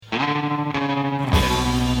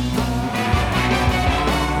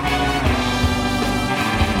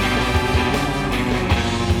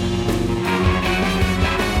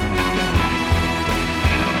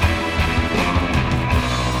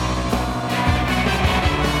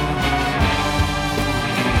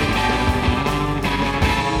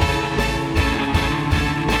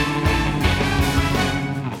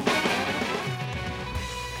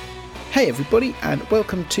Hey everybody, and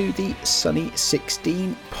welcome to the Sunny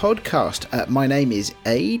 16 podcast. My name is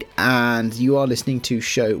Aid, and you are listening to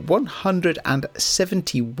show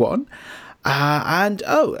 171.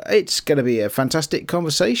 It's going to be a fantastic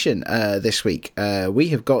conversation this week. We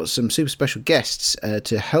have got some super special guests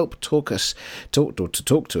to help talk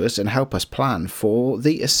to us and help us plan for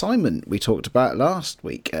the assignment we talked about last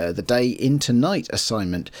week, the day into night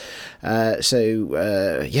assignment. Graham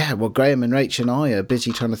and Rach and I are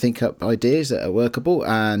busy trying to think up ideas that are workable,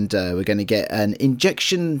 and we're going to get an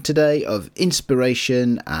injection today of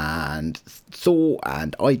inspiration and thought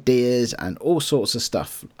and ideas and all sorts of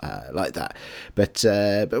stuff like that. But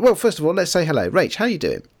first of all, let's say hello. Rach, how are you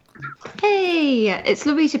doing? Hey, it's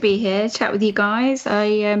lovely to be here, chat with you guys.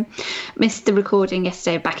 I missed the recording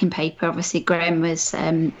yesterday Back in Paper. Obviously, Graham was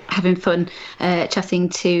having fun chatting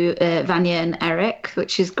to Vanya and Eric,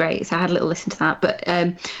 which is great. So I had a little listen to that. But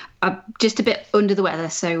I'm just a bit under the weather.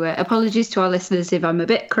 So apologies to our listeners if I'm a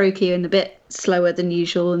bit croaky and a bit slower than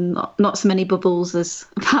usual and not so many bubbles as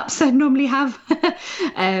perhaps I normally have. But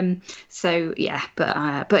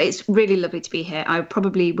it's really lovely to be here. I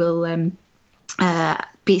probably will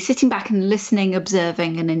be sitting back and listening,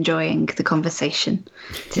 observing and enjoying the conversation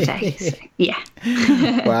today. So, yeah.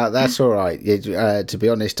 Well, that's all right. To be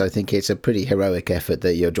honest, I think it's a pretty heroic effort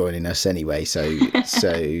that you're joining us anyway. So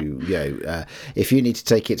if you need to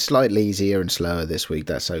take it slightly easier and slower this week,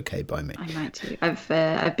 that's okay by me. I might do.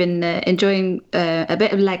 I've been enjoying a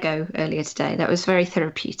bit of Lego earlier today. That was very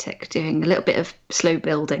therapeutic, doing a little bit of slow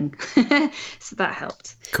building. So that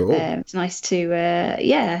helped. Cool. It's nice to,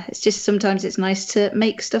 it's just sometimes it's nice to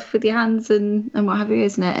make stuff with your hands and what have you,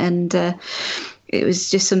 isn't it? And it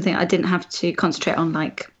was just something I didn't have to concentrate on,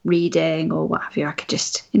 like reading or what have you. I could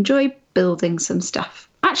just enjoy building some stuff.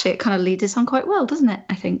 Actually, it kind of leads us on quite well, doesn't it?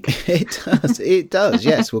 I think it does.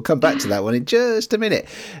 Yes, we'll come back to that one in just a minute.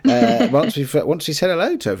 Once we said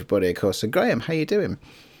hello to everybody, of course. And Graham, how you doing?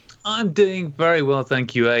 I'm doing very well,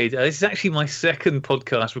 thank you, Aid. This is actually my second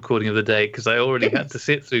podcast recording of the day because I already had to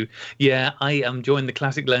sit through. Yeah, I am joining the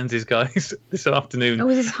Classic Lenses guys this afternoon. Oh,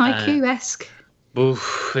 is this haiku-esque?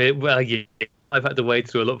 Yeah. I've had to wade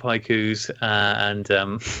through a lot of haikus, and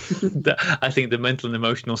I think the mental and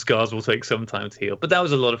emotional scars will take some time to heal. But that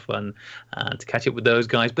was a lot of fun to catch up with those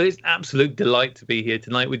guys. But it's an absolute delight to be here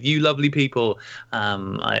tonight with you lovely people.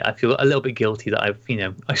 I feel a little bit guilty that I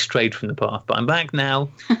strayed from the path, but I'm back now.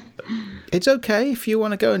 It's okay if you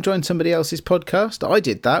want to go and join somebody else's podcast. I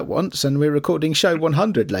did that once, and we're recording show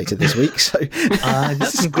 100 later this week. So,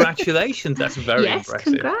 congratulations! That's very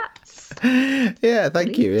impressive. Congrats. Yeah,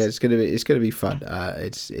 thank you. Yeah, it's gonna be fun.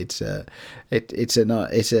 The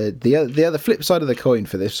other flip side of the coin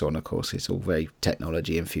for this one, of course, it's all very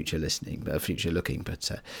technology and future looking.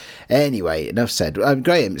 But anyway, enough said.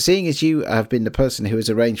 Graham, seeing as you have been the person who has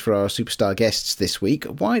arranged for our superstar guests this week,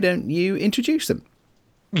 why don't you introduce them?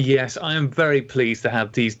 Yes, I am very pleased to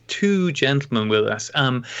have these two gentlemen with us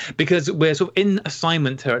because we're sort of in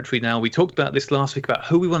assignment territory now. We talked about this last week about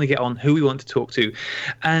who we want to get on, who we want to talk to,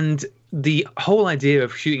 and the whole idea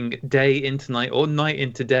of shooting day into night or night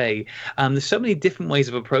into day, there's so many different ways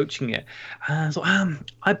of approaching it.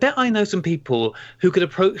 I bet I know some people who could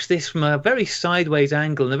approach this from a very sideways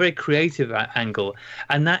angle and a very creative angle,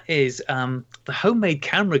 and that is the homemade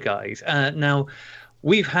camera guys. Now,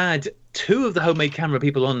 we've had two of the homemade camera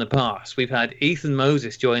people on the past. We've had Ethan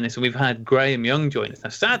Moses join us, and we've had Graham Young join us. Now,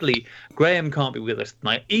 sadly, Graham can't be with us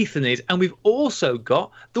tonight. Ethan is, and we've also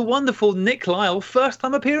got the wonderful Nick Lyle,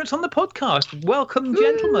 first-time appearance on the podcast. Welcome,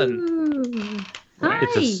 gentlemen. Hi.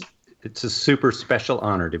 It's a super special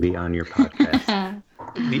honor to be on your podcast.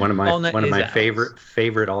 one of my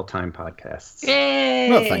favorite all-time podcasts. Yay.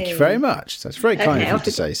 Well, thank you very much. That's very kind of you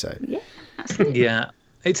to say so. Yeah, absolutely. Yeah.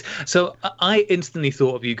 So I instantly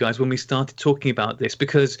thought of you guys when we started talking about this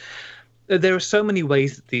because there are so many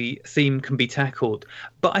ways that the theme can be tackled.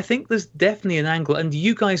 But I think there's definitely an angle, and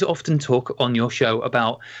you guys often talk on your show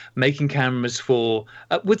about making cameras for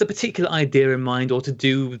with a particular idea in mind, or to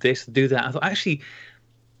do this, do that. I thought actually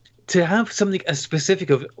to have something as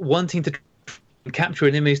specific of wanting to capture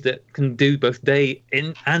an image that can do both day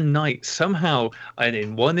in and night somehow, and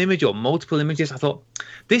in one image or multiple images. I thought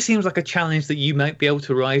this seems like a challenge that you might be able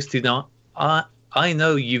to rise to. Now, I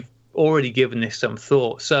know you've already given this some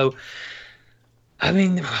thought. So, I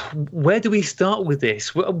mean, where do we start with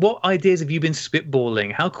this? What ideas have you been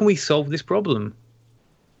spitballing? How can we solve this problem?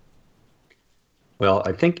 Well,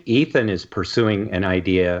 I think Ethan is pursuing an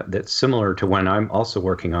idea that's similar to one I'm also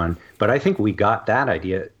working on, but I think we got that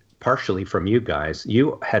idea partially from you guys.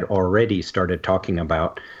 You had already started talking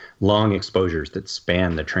about long exposures that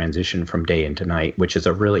span the transition from day into night, which is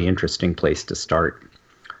a really interesting place to start.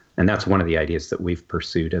 And that's one of the ideas that we've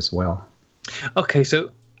pursued as well. Okay,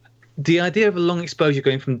 so the idea of a long exposure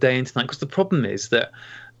going from day into night, because the problem is that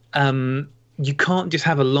you can't just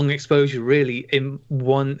have a long exposure really in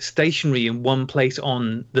one place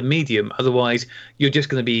on the medium. Otherwise, you're just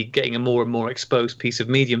going to be getting a more and more exposed piece of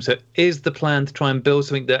medium. So is the plan to try and build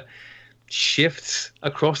something that shifts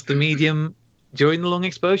across the medium during the long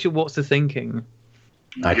exposure? What's the thinking?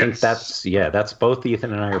 I think that's both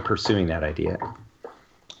Ethan and I are pursuing that idea.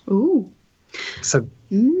 Ooh. So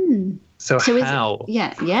how?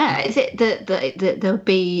 Is it that there'll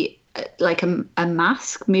be like a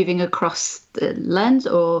mask moving across the lens,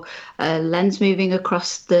 or a lens moving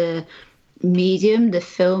across the medium, the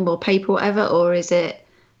film or paper, whatever, or is it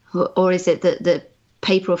that the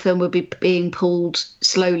paper or film will be being pulled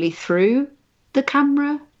slowly through the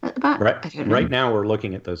camera at the back? Right now we're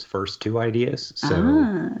looking at those first two ideas.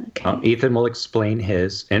 So Ethan will explain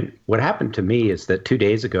his. And what happened to me is that 2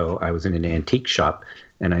 days ago I was in an antique shop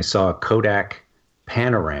and I saw a Kodak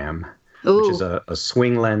Panoram, which is a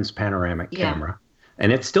swing lens panoramic camera.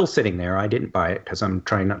 And it's still sitting there. I didn't buy it because I'm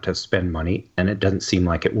trying not to spend money, and it doesn't seem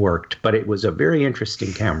like it worked. But it was a very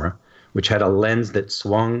interesting camera, which had a lens that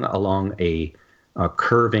swung along a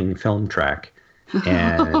curving film track.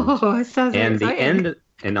 And, and the end,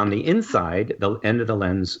 and on the inside, the end of the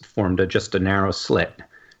lens formed just a narrow slit.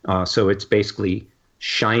 So it's basically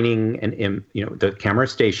shining, and the camera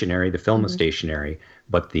is stationary, the film is stationary,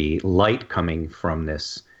 but the light coming from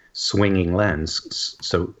this swinging lens,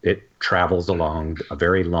 so it travels along a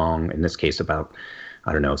very long, in this case about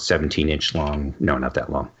 17-inch long, no, not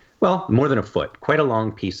that long, well, more than a foot, quite a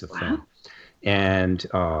long piece of film. And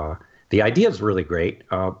the idea is really great,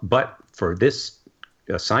 but for this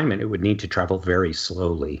assignment it would need to travel very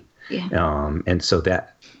slowly. And so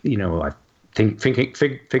that I think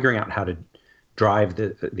figuring out how to drive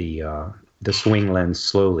the swing lens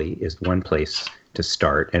slowly is one place to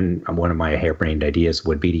start. And one of my harebrained ideas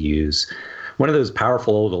would be to use one of those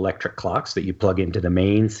powerful old electric clocks that you plug into the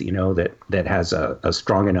mains, that has a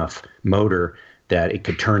strong enough motor that it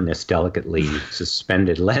could turn this delicately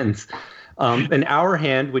suspended lens. An hour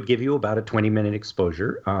hand would give you about a 20-minute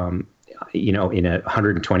exposure, in a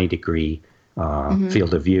 120-degree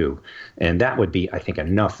field of view. And that would be, I think,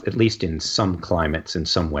 enough, at least in some climates and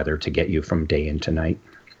some weather, to get you from day into night.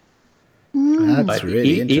 That's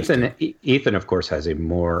really interesting. Ethan, of course, has a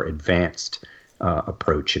more advanced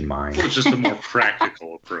approach in mind. Well, it's just a more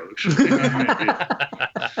practical approach.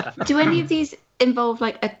 Do any of these involve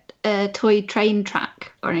like a toy train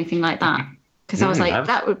track or anything like that? Because I was like,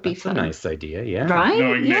 that would be fun. A nice idea, yeah. Right?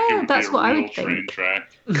 Knowing Nick, that's what I would train think. Track.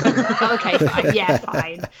 Okay, fine. Yeah,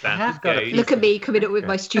 fine. Okay. Look at me coming up with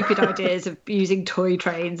my stupid ideas of using toy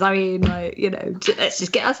trains. I mean, let's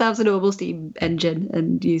just get ourselves a normal steam engine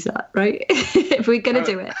and use that, right? If we're going to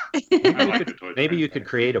do it. I like the toy Maybe train you could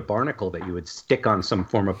create a barnacle that you would stick on some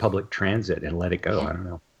form of public transit and let it go. I don't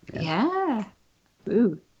know. Yeah. Ooh.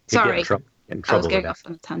 You'd Sorry. get in trouble I was going off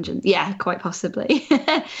on a tangent. Yeah, quite possibly.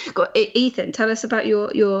 Ethan, tell us about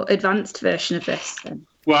your advanced version of this then.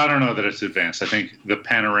 Well, I don't know that it's advanced. I think the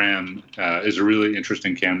Panoram is a really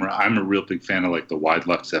interesting camera. I'm a real big fan of like the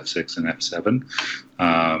Widelux F6 and F7.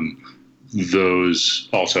 Those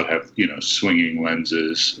also have, swinging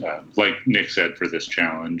lenses. Like Nick said, for this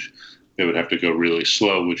challenge, they would have to go really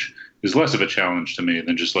slow, which is less of a challenge to me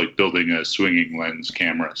than just like building a swinging lens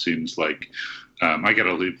camera. Seems like I got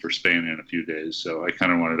to leave for Spain in a few days, so I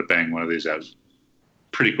kind of wanted to bang one of these out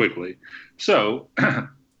pretty quickly. So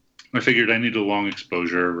I figured I need a long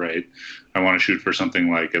exposure, right? I want to shoot for something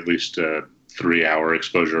like at least a 3-hour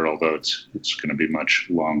exposure, although it's going to be much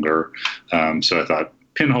longer. So I thought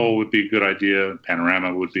pinhole would be a good idea.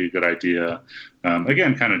 Panorama would be a good idea.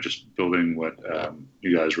 Again, kind of just building what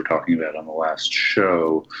you guys were talking about on the last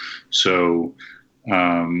show. So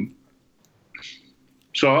I'll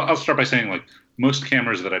start by saying, like, most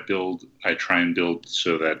cameras that I build, I try and build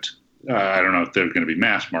so that I don't know if they're going to be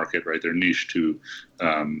mass market, right? They're niche to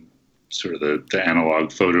sort of the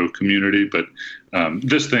analog photo community, but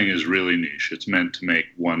this thing is really niche. It's meant to make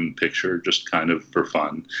one picture just kind of for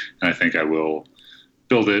fun. And I think I will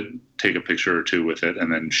build it, take a picture or two with it,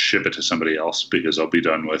 and then ship it to somebody else because I'll be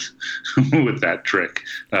done with with that trick.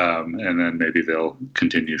 And then maybe they'll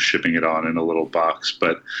continue shipping it on in a little box.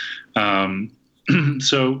 But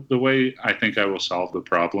so the way I think I will solve the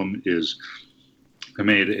problem is I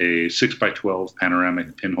made a 6x12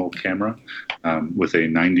 panoramic pinhole camera with a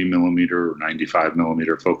 90 millimeter or 95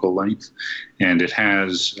 millimeter focal length. And it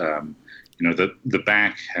has, the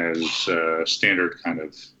back has standard kind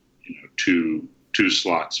of, two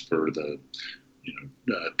slots for the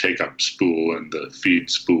take up spool and the feed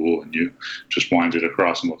spool, and you just wind it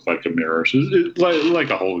across and look like a mirror. So it's like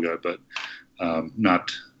a Holga, but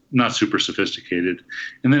not super sophisticated.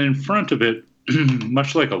 And then in front of it,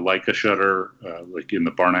 much like a Leica shutter, like in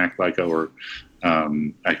the Barnack Leica, or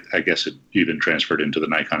I guess it even transferred into the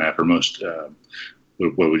Nikon F, or most,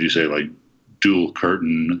 what would you say, like dual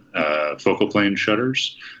curtain focal plane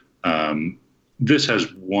shutters. This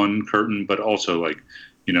has one curtain, but also like,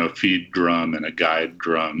 a feed drum and a guide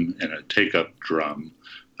drum and a take-up drum.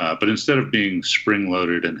 But instead of being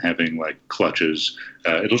spring-loaded and having like clutches,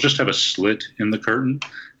 it'll just have a slit in the curtain,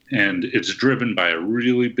 and it's driven by a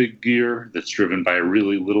really big gear that's driven by a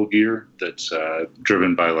really little gear that's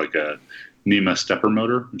driven by like a NEMA stepper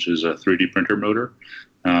motor, which is a 3D printer motor.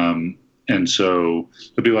 And so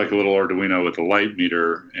it'll be like a little Arduino with a light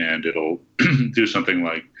meter, and it'll do something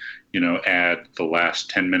like, add the last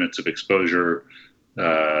 10 minutes of exposure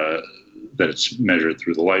that it's measured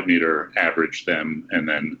through the light meter, average them, and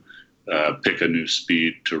then pick a new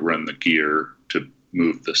speed to run the gear to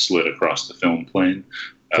move the slit across the film plane.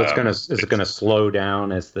 So is it going to slow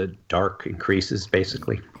down as the dark increases,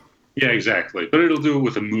 basically? Yeah, exactly. But it'll do it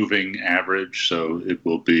with a moving average, so it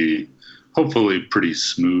will be hopefully pretty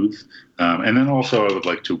smooth. And then also I would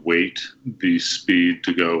like to weight the speed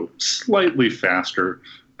to go slightly faster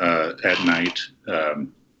at night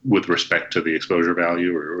with respect to the exposure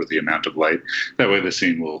value or the amount of light. That way the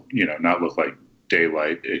scene will, not look like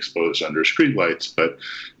daylight exposed under street lights, but,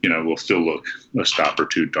 will still look a stop or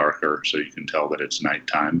two darker, so you can tell that it's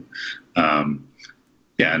nighttime.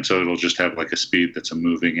 And so it'll just have like a speed that's a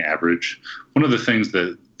moving average. One of the things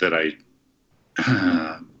that I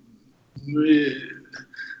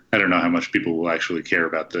don't know how much people will actually care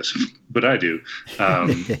about this, but I do.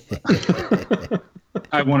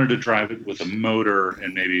 I wanted to drive it with a motor,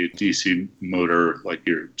 and maybe a DC motor, like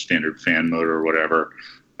your standard fan motor or whatever,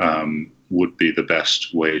 would be the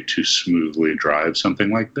best way to smoothly drive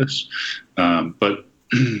something like this. But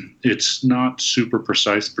it's not super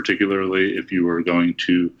precise, particularly if you were going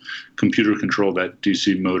to computer control that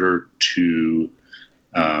DC motor to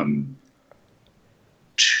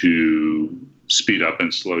speed up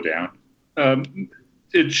and slow down.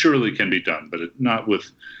 It surely can be done, but not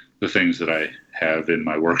with the things that I have in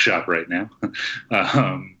my workshop right now.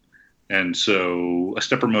 And so a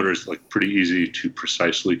stepper motor is like pretty easy to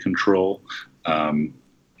precisely control. I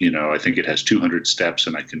think it has 200 steps,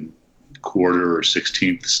 and I can quarter or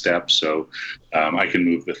 16th step. So I can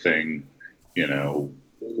move the thing,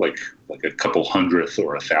 like a couple hundredth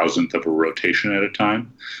or 1,000th of a rotation at a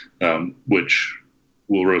time, which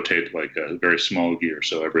will rotate like a very small gear.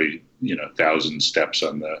 So every 1,000 steps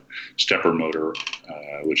on the stepper motor,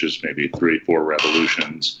 which is maybe 3-4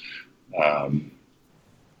 revolutions,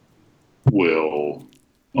 will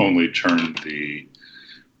only turn the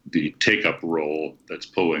take-up roll that's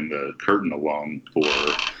pulling the curtain along for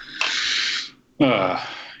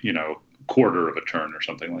quarter of a turn or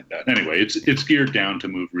something like that. Anyway, it's geared down to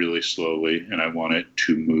move really slowly, and I want it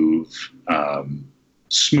to move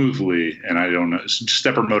smoothly. And I don't know,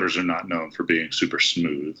 stepper motors are not known for being super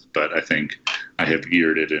smooth, but I think I have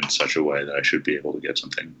geared it in such a way that I should be able to get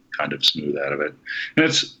something kind of smooth out of it. And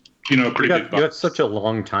it's a pretty big box. You got such a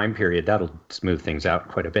long time period, that'll smooth things out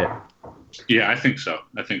quite a bit. Yeah, I think so.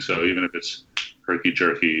 Even if it's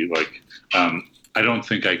herky-jerky, like I don't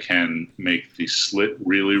think I can make the slit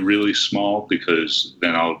really, really small, because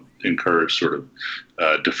then I'll incur sort of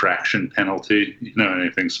diffraction penalty.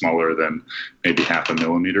 Anything smaller than maybe 0.5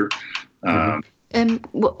 millimeter.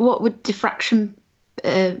 What would diffraction?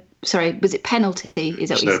 Sorry, was it penalty? Is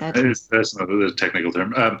that what you said? That's not the technical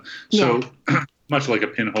term. So much like a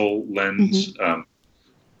pinhole lens,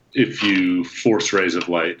 if you force rays of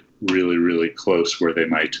light really, really close where they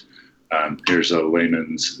might, here's a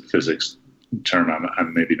layman's physics term.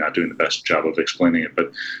 I'm maybe not doing the best job of explaining it,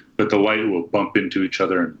 but the light will bump into each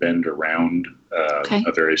other and bend around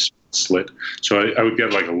a very slit. So I would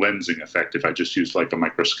get like a lensing effect if I just used like a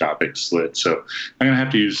microscopic slit. So I'm going to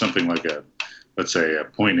have to use something like let's say a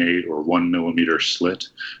 0.8 or 1 millimeter slit.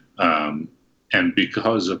 And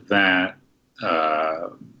because of that, I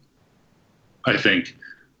think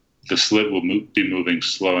the slit will be moving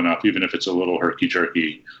slow enough, even if it's a little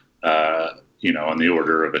herky-jerky, on the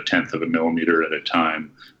order of 1/10 of a millimeter at a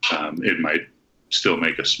time. It might still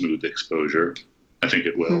make a smooth exposure. I think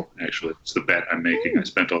it will, actually. It's the bet I'm making. I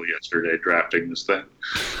spent all yesterday drafting this thing.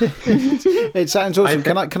 It sounds awesome.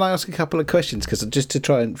 Can I ask a couple of questions? Because just to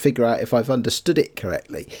try and figure out if I've understood it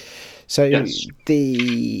correctly. So yes.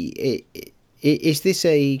 Is this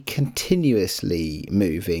a continuously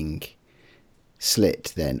moving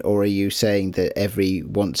slit then, or are you saying that every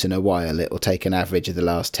once in a while it will take an average of the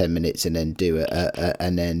last 10 minutes and then do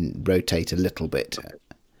and then rotate a little bit?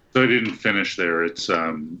 So I didn't finish there. It's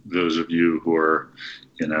those of you who are,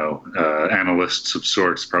 analysts of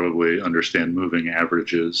sorts probably understand moving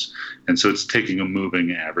averages, and so it's taking a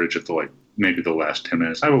moving average of maybe the last 10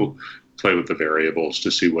 minutes. I will play with the variables to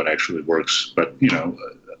see what actually works, but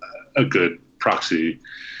a good proxy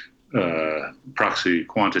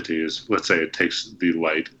quantity is, let's say it takes the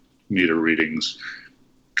light meter readings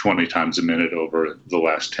 20 times a minute over the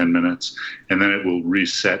last 10 minutes, and then it will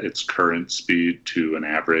reset its current speed to an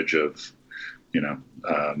average of,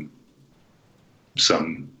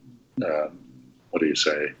 some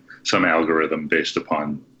some algorithm based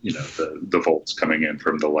upon, the volts coming in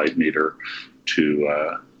from the light meter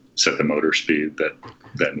to set the motor speed that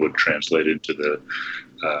then would translate into the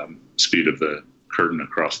speed of the curtain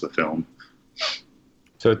across the film.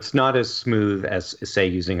 So it's not as smooth as, say,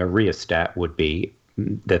 using a rheostat would be.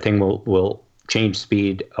 The thing will change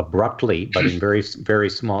speed abruptly, but in very, very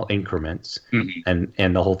small increments, and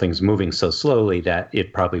the whole thing's moving so slowly that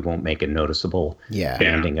it probably won't make a noticeable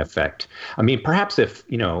banding effect. I mean, perhaps if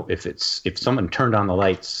someone turned on the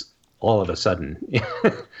lights all of a sudden,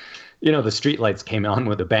 the street lights came on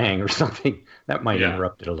with a bang or something, that might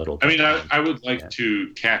interrupt it a little bit. I mean, I would like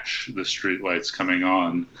to catch the street lights coming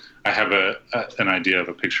on. I have an idea of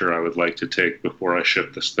a picture I would like to take before I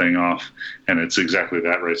ship this thing off, and it's exactly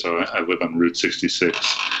that, right? So I live on Route 66,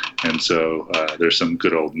 and so there's some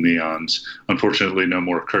good old neons. Unfortunately, no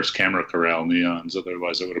more Kurt's Camera Corral neons,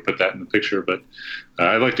 otherwise I would have put that in the picture, but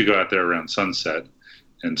I like to go out there around sunset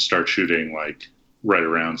and start shooting right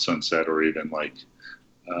around sunset, or even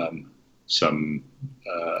some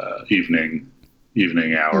evening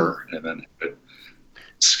hour, and then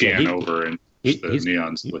scan over and the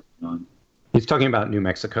neons looking on. He's talking about New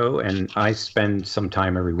Mexico, and I spend some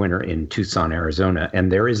time every winter in Tucson, Arizona,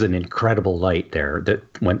 and there is an incredible light there that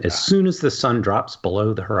as soon as the sun drops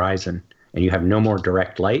below the horizon and you have no more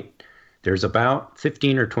direct light, there's about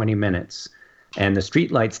 15 or 20 minutes. And the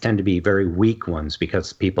street lights tend to be very weak ones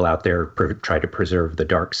because people out there try to preserve the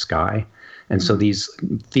dark sky. And so these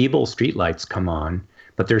feeble street lights come on,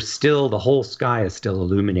 but the whole sky is still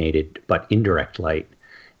illuminated, but indirect light.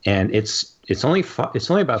 And it's only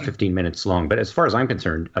about 15 minutes long. But as far as I'm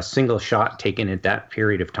concerned, a single shot taken at that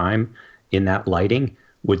period of time in that lighting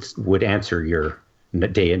would answer your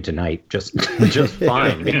day into night just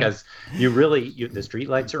fine, because the street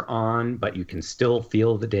lights are on, but you can still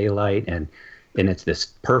feel the daylight, and it's this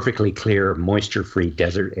perfectly clear, moisture-free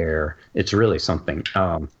desert air. It's really something.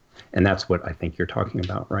 And that's what I think you're talking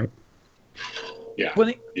about, right? Yeah.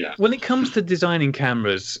 When it comes to designing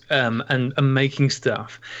cameras and making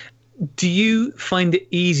stuff, do you find it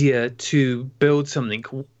easier to build something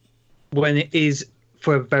when it is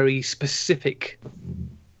for a very specific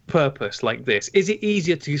purpose like this? Is it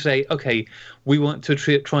easier to say, okay, we want to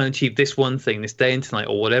try and achieve this one thing this day and tonight,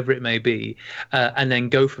 or whatever it may be, and then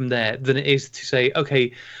go from there, than it is to say,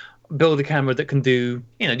 okay, build a camera that can do,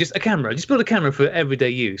 just build a camera for everyday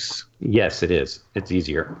use? Yes, it is. It's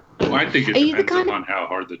easier. Well, I think it depends upon how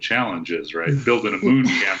hard the challenge is, right? Building a moon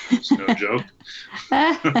camera is no joke.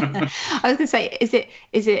 I was going to say,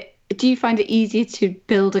 do you find it easier to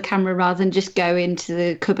build a camera rather than just go into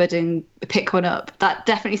the cupboard and pick one up? That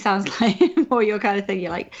definitely sounds like more your kind of thing.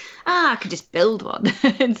 You're like, I could just build one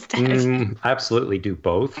instead. Absolutely do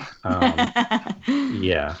both.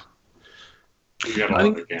 Yeah. You got a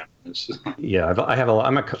lot of cameras. Yeah, I have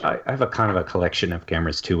a kind of a collection of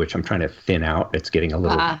cameras too, which I'm trying to thin out. It's getting a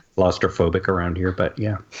little claustrophobic around here, but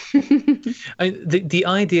yeah. The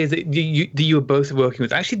idea that you were both working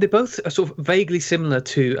with, actually, they're both sort of vaguely similar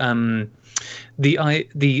to the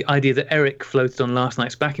idea that Eric floated on last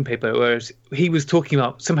night's backing paper, whereas he was talking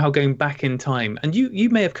about somehow going back in time. And you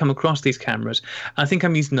may have come across these cameras. I think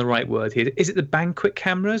I'm using the right word here. Is it the banquet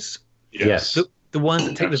cameras? Yes. The ones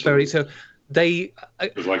that take so they.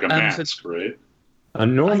 It's like a mask, right? A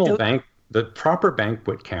normal the proper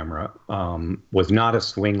banquet camera was not a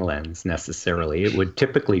swing lens necessarily. It would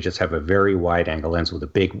typically just have a very wide angle lens with a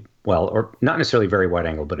big, or not necessarily very wide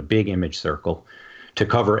angle, but a big image circle to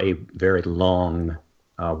cover a very long,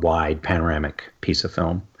 wide panoramic piece of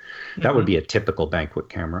film. That would be a typical banquet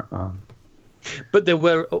camera. But there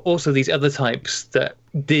were also these other types that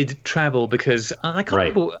did travel, because I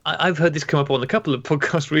can't remember, I've heard this come up on a couple of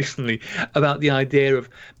podcasts recently about the idea of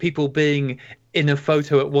people being in a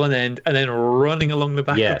photo at one end and then running along the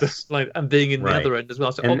back of the slide and being in the other end as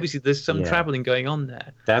well. So obviously there's some traveling going on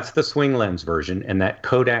there. That's the swing lens version. And that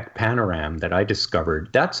Kodak Panoram that I discovered,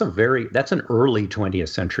 that's an early 20th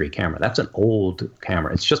century camera. That's an old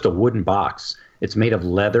camera. It's just a wooden box. It's made of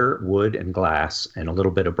leather, wood, and glass, and a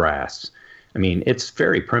little bit of brass. I mean, it's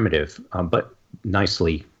very primitive, but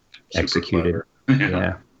nicely executed.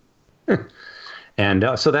 Yeah. And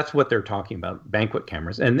so that's what they're talking about, banquet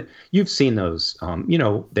cameras. And you've seen those.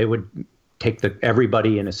 They would take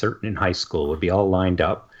everybody in high school would be all lined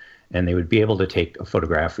up, and they would be able to take a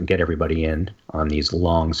photograph and get everybody in on these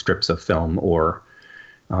long strips of film. Or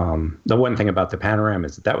the one thing about the Panorama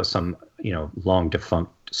is that was some, long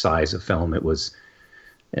defunct size of film. It was,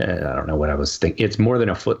 I don't know what I was thinking. It's more than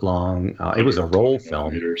a foot long. It was a roll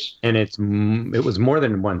film, and it was more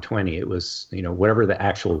than 120. It was, whatever the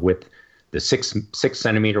actual width, the 6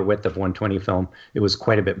 centimeter width of 120 film. It was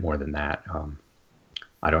quite a bit more than that.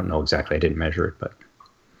 I don't know exactly. I didn't measure it, but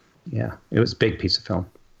yeah, it was a big piece of film.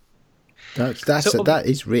 That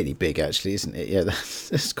is really big, actually, isn't it? Yeah,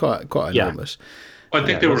 that's quite enormous. Well, I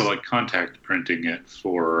think they were like contact printing it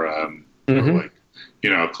for like,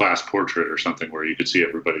 a class portrait or something where you could see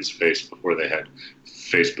everybody's face before they had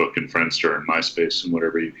Facebook and Friendster and MySpace and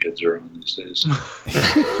whatever you kids are on these days.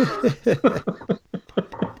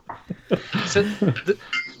 So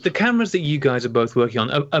the cameras that you guys are both working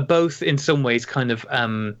on are both in some ways kind of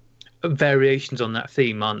variations on that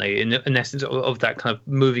theme, aren't they? In essence of that kind of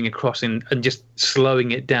moving across and just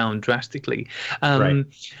slowing it down drastically. Right.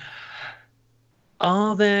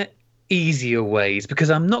 Are there easier ways?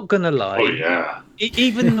 Because I'm not going to lie. Oh, yeah.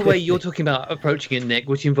 Even the way you're talking about approaching it, Nick,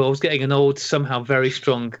 which involves getting an old, somehow very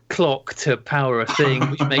strong clock to power a thing,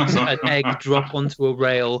 which makes an egg drop onto a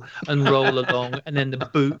rail and roll along, and then the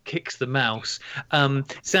boot kicks the mouse,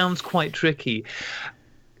 sounds quite tricky.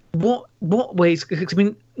 What ways? I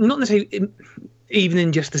mean, not necessarily even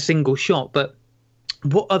in just a single shot, but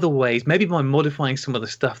what other ways? Maybe by modifying some of the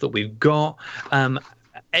stuff that we've got.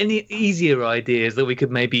 Any easier ideas that we could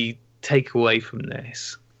maybe take away from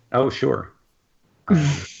this? Oh, sure.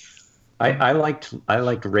 I liked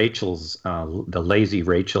Rachel's the lazy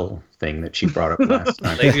Rachel thing that she brought up last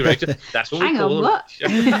time. Lazy Rachel. That's what we call her. What?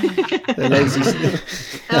 The lazy.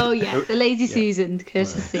 Oh yeah, the lazy Susan.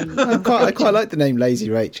 Curse thing. I quite like the name Lazy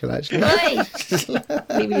Rachel, actually.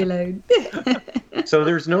 Leave me alone. So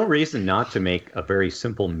there's no reason not to make a very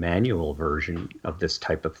simple manual version of this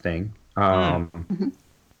type of thing.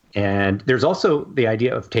 And there's also the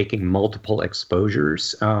idea of taking multiple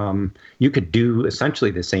exposures. You could do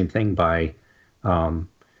essentially the same thing by,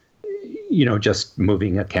 just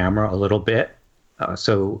moving a camera a little bit.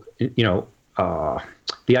 The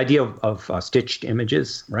idea of stitched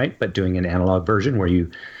images, right? But doing an analog version where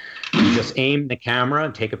you just aim the camera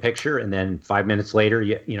and take a picture, and then 5 minutes later,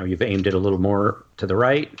 you've aimed it a little more to the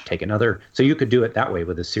right, take another. So you could do it that way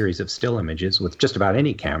with a series of still images with just about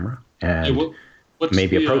any camera. And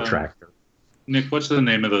maybe a protractor. Nick, what's the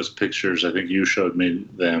name of those pictures? I think you showed me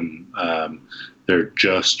them. They're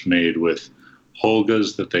just made with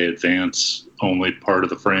Holgas that they advance only part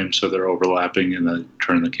of the frame, so they're overlapping, and then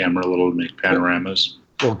turn the camera a little to make panoramas.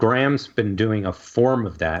 Well, Graham's been doing a form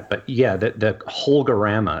of that, but yeah, the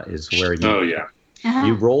Holgarama is where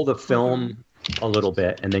you roll the film a little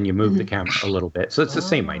bit, and then you move the camera a little bit. So it's the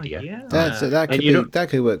same idea. Yeah. That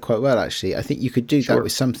could work quite well, actually. I think you could do that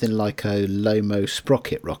with something like a Lomo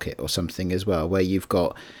Sprocket rocket or something as well, where you've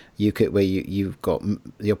got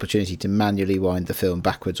the opportunity to manually wind the film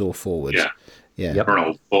backwards or forwards. Yeah. Or an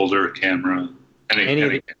old folder camera.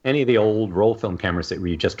 Any of the old roll film cameras where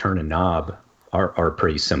you just turn a knob are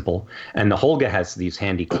pretty simple. And the Holga has these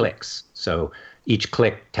handy clicks. So each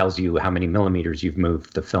click tells you how many millimeters you've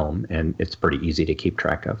moved the film, and it's pretty easy to keep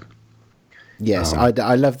track of. Yes,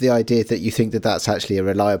 I love the idea that you think that that's actually a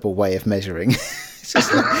reliable way of measuring. It's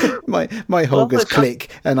just like my Holga's click,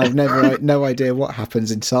 and I've no idea what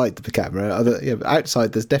happens inside the camera.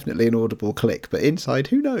 Outside, there's definitely an audible click, but inside,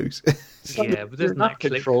 who knows? Yeah, but there's not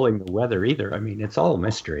controlling the weather either. I mean, it's all a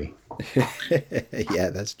mystery.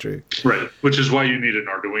 Yeah, that's true. Right, which is why you need an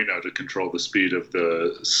Arduino to control the speed of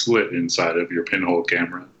the slit inside of your pinhole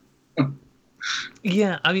camera.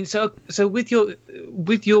 Yeah, I mean, so with your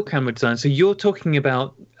camera design, so you're talking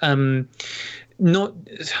about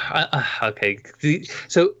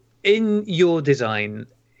so in your design,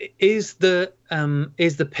 is the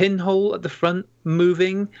pinhole at the front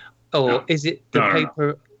moving, or is it the paper?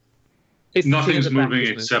 No. Nothing's moving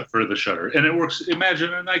except for the shutter, and it works.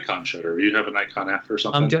 Imagine a Nikon shutter. You have a Nikon F or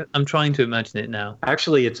something. I'm trying to imagine it now.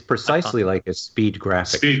 Actually, it's precisely like a speed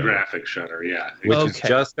graphic shutter, yeah. Which is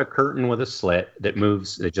just a curtain with a slit that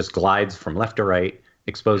moves. It just glides from left to right,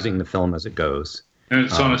 exposing the film as it goes. And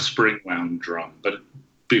it's on a spring-wound drum, but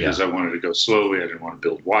because I wanted to go slowly, I didn't want to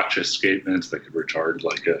build watch escapements that could retard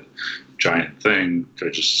like a giant thing. I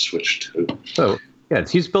just switched to. So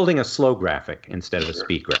he's building a slow graphic instead of a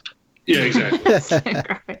speed graphic. Yeah, exactly. So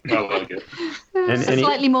graphic. I like it. It's a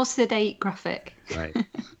slightly more sedate graphic. Right.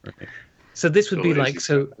 So this would be So like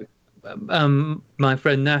easy. my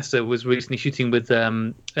friend NASA was recently shooting with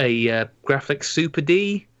a graphic Super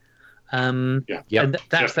D. Yeah. Yep. And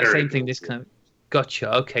that's that very same thing. cool. This kind of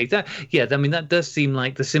gotcha. Okay, I mean that does seem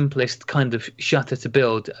like the simplest kind of shutter to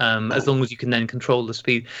build, as long as you can then control the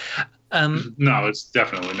speed. No, it's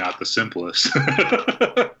definitely not the simplest.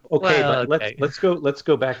 Okay, Well, but okay. let's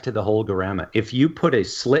go back to the holograma. If you put a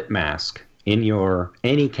slit mask in your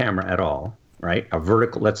any camera at all, right?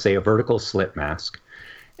 Let's say a vertical slit mask,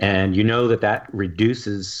 and you know that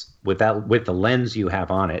reduces with the lens you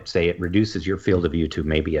have on it, say it reduces your field of view to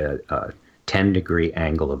maybe a 10-degree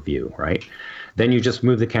angle of view, right? Then you just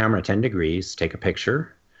move the camera 10 degrees, take a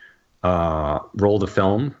picture, roll the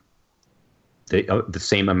film the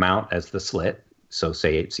same amount as the slit. So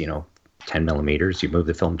say it's 10 millimeters, you move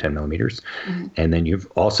the film 10 millimeters, and then you've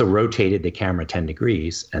also rotated the camera 10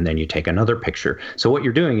 degrees, and then you take another picture. So what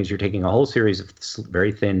you're doing is you're taking a whole series of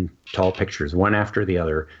very thin, tall pictures, one after the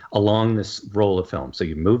other, along this roll of film. So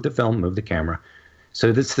you move the film, move the camera. So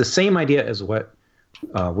it's the same idea as what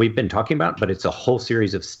we've been talking about, but it's a whole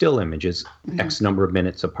series of still images, X number of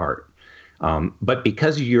minutes apart. But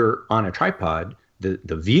because you're on a tripod, the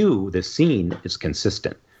view, the scene is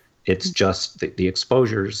consistent. It's just the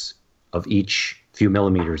exposures of each few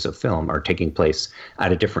millimeters of film are taking place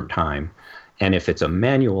at a different time. And if it's a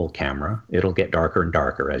manual camera, it'll get darker and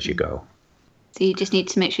darker as you go. So you just need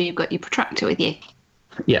to make sure you've got your protractor with you.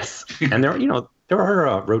 Yes. And there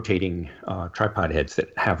are rotating tripod heads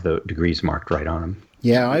that have the degrees marked right on them.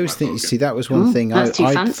 Yeah, I was thinking. See, that was one thing I that's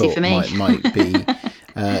too fancy thought for me. might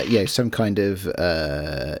be, some kind of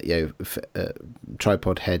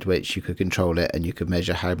tripod head which you could control it and you could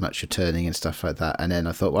measure how much you're turning and stuff like that. And then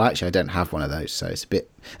I thought, well, actually, I don't have one of those, so it's a bit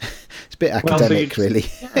academic, really.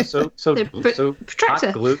 Yeah, so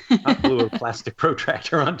protractor. hot glue a plastic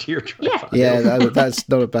protractor onto your tripod. Yeah, that's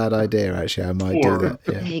not a bad idea. Actually, I might do that.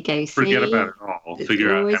 There Yeah. you go. Forget see? about it all. There's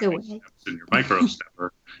Figure out always how a many way. steps in your micro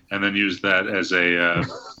stepper, and then use that as a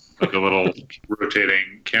like a little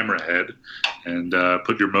rotating camera head, and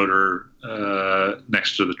put your motor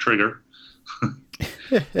next to the trigger.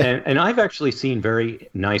 And I've actually seen very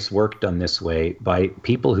nice work done this way by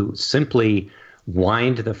people who simply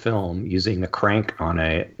wind the film using the crank on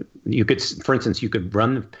you could, for instance, you could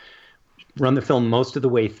run the film most of the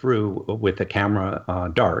way through with the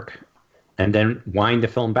camera dark, and then wind the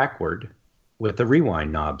film backward with the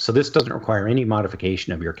rewind knob. So this doesn't require any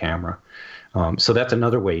modification of your camera. So that's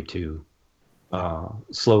another way to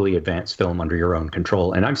slowly advance film under your own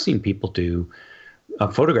control. And I've seen people do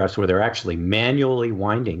photographs where they're actually manually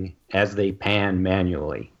winding as they pan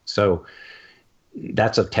manually. So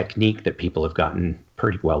that's a technique that people have gotten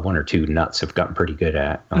pretty well. One or two nuts have gotten pretty good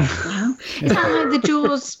at. Wow. Is that like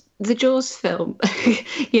the Jaws film?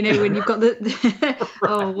 When you've got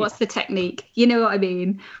what's the technique? You know what I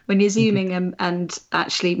mean? When you're zooming and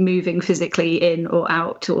actually moving physically in or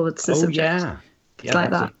out towards the subject. Yeah. It's like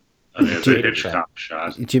that. It's a Hitchcock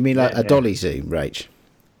shot. Do you mean like a dolly zoom, Rach?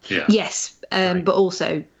 Yeah. Yes, but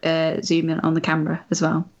also zoom in on the camera as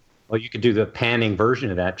well. Well, you could do the panning version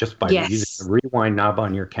of that just by using the rewind knob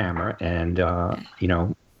on your camera and a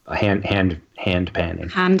hand panning.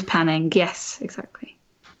 Hand panning, yes, exactly.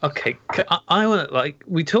 Okay, I want to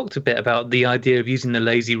we talked a bit about the idea of using the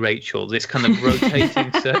lazy Rachel, this kind of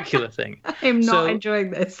rotating circular thing. I'm not enjoying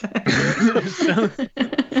this.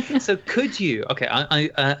 So could you? Okay,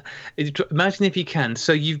 I imagine if you can.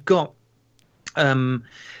 So you've got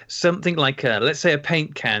something like let's say a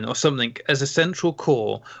paint can or something as a central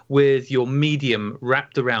core with your medium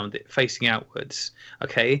wrapped around it, facing outwards.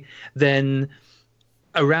 Okay, then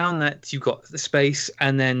around that you've got the space,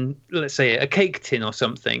 and then let's say a cake tin or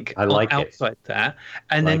something outside that,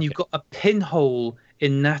 and then you've got a pinhole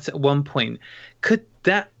in that at one point. Could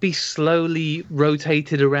that be slowly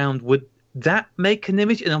rotated around? Would that make an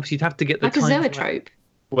image? And obviously you'd have to get the like a zoetrope.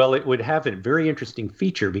 Well, it would have a very interesting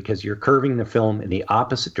feature because you're curving the film in the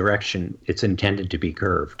opposite direction it's intended to be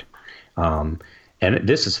curved. And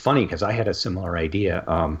this is funny because I had a similar idea.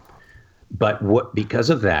 But because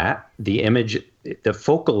of that, the image, the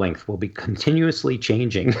focal length will be continuously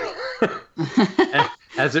changing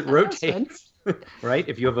as it rotates. Right?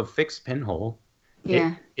 If you have a fixed pinhole,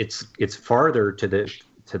 it's farther to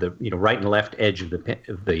the right and left edge of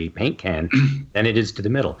the paint can than it is to the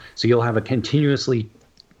middle. So you'll have a continuously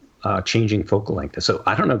changing focal length. So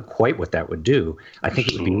I don't know quite what that would do. I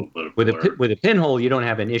think it would be with a pinhole. You don't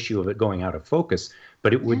have an issue of it going out of focus,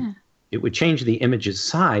 but it would it would change the image's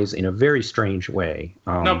size in a very strange way.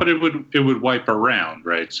 No, but it would wipe around,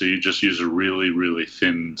 right? So you just use a really, really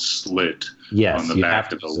thin slit on the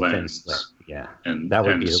back of the lens. Yeah, and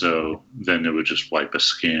so then it would just wipe a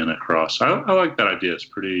scan across. I like that idea. It's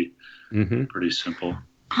pretty simple.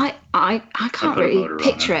 I can't really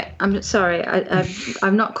picture it. I'm sorry.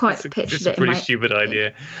 I've not quite pictured it. It's a pretty stupid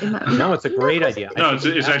idea. No, it's a great idea. No,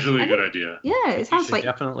 it's actually a good idea. Yeah, it sounds like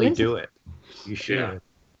definitely do it. You should. Yeah.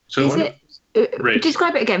 So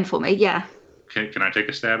describe it again for me. Yeah. Okay, can I take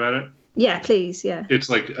a stab at it? Yeah, please. Yeah. It's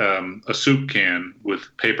like a soup can with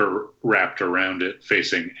paper wrapped around it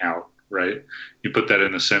facing out, right? You put that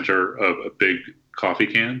in the center of a big coffee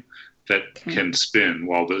can that can spin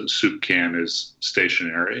while the soup can is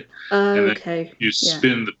stationary. And then you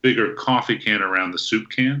spin the bigger coffee can around the soup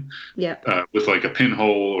can with like a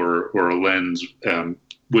pinhole or a lens.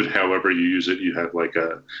 However you use it, you have like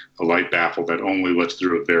a light baffle that only lets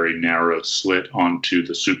through a very narrow slit onto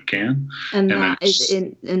the soup can. And that is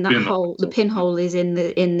in that hole. The pinhole is in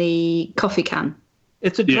the coffee can.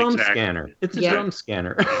 It's a drum scanner. It's a drum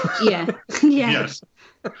scanner. Yeah. Yes.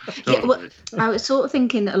 Totally. Yeah, well, I was sort of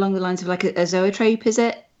thinking along the lines of like a zoetrope, is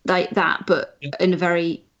it? Like that, but in a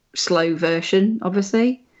very slow version,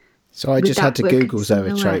 obviously. So I just had to Google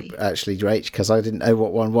zoetrope, actually, Rach, because I didn't know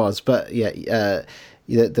what one was. But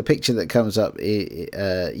the picture that comes up,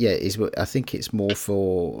 is I think it's more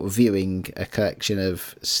for viewing a collection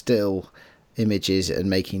of still images and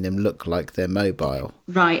making them look like they're mobile.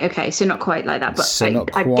 Right. Okay. So not quite like that, but so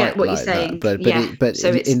I get what you're saying. But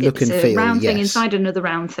so in look and feel, it's a round thing inside another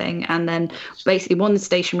round thing, and then basically one's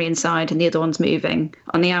stationary inside and the other one's moving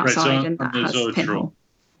on the outside, and that has a pinhole.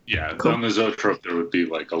 Yeah, on the zoetrope there would be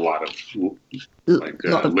like a lot of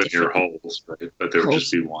linear holes, right? But there would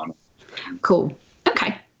just be one. Cool.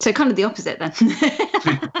 Okay. So kind of the opposite then.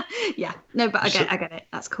 Yeah. No, but I get it.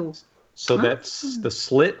 That's cool. So that's the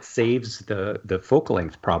slit saves the focal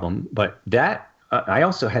length problem, but that I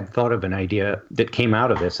also had thought of an idea that came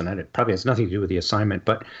out of this, and it probably has nothing to do with the assignment,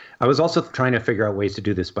 but I was also trying to figure out ways to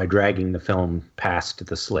do this by dragging the film past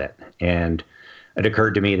the slit. And it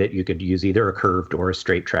occurred to me that you could use either a curved or a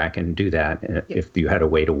straight track and do that if you had a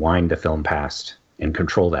way to wind the film past and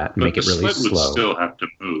control that and make it really slow. The slit would still have to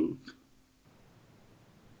move.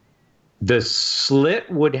 The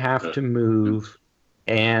slit would have to move,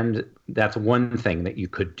 and that's one thing that you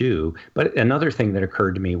could do. But another thing that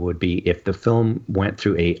occurred to me would be if the film went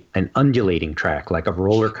through an undulating track, like a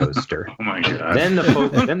roller coaster. Oh my God. Then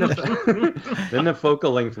the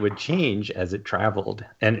focal length would change as it traveled,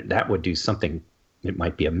 and that would do something. It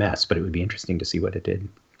might be a mess, but it would be interesting to see what it did.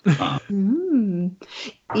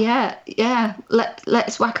 Yeah.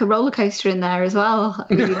 Let's whack a roller coaster in there as well.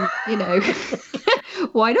 I mean,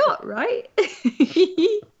 why not, right?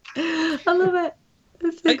 I love it.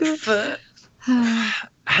 That's so good.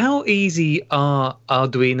 How easy are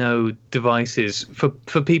Arduino devices for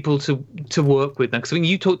people to work with now? Because I mean,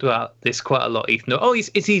 you talked about this quite a lot, Ethan. Oh, it's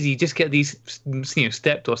easy. You just get these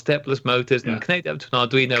stepped or stepless motors and connect them to an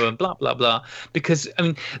Arduino and blah blah blah. Because I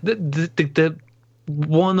mean, the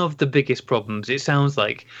one of the biggest problems, it sounds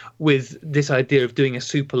like, with this idea of doing a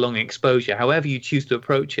super long exposure, however you choose to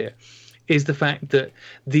approach it, is the fact that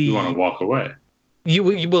you want to walk away. You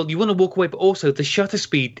want to walk away, but also the shutter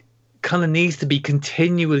speed kind of needs to be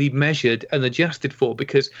continually measured and adjusted for,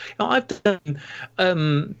 because I've done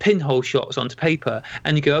pinhole shots onto paper,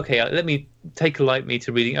 and you go, okay, let me take a light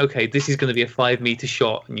meter reading. Okay, this is going to be a 5 meter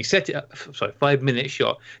shot, and you set it up. Sorry, 5 minute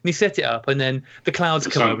shot, and you set it up, and then the clouds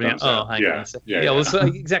come over, and hang on a second. Well, so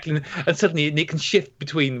exactly, and suddenly it can shift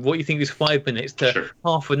between what you think is 5 minutes to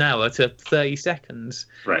half an hour to 30 seconds.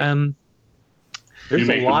 Right. There's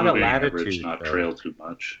a lot of latitude. Not trail too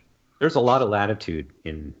much. There's a lot of latitude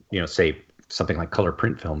in, say, something like color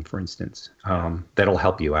print film, for instance. That'll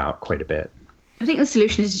help you out quite a bit. I think the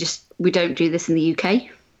solution is just we don't do this in the UK.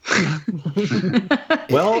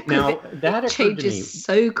 Well, now that changes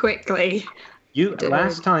so quickly.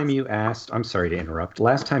 Last time you asked, I'm sorry to interrupt.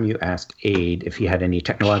 Last time you asked Aid if he had any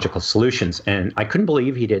technological solutions, and I couldn't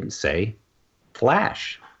believe he didn't say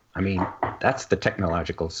Flash. I mean, that's the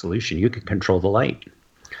technological solution. You can control the light.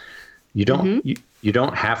 You don't you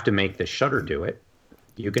don't have to make the shutter do it.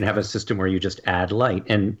 You can have a system where you just add light,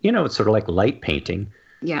 and it's sort of like light painting.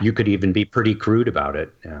 Yeah. You could even be pretty crude about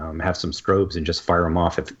it. Have some strobes and just fire them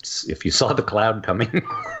off if you saw the cloud coming.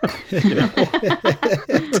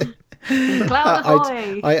 Cloud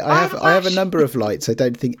ahoy! I have a number of lights. I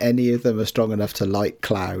don't think any of them are strong enough to light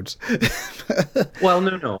clouds. Well,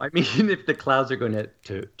 no. I mean, if the clouds are going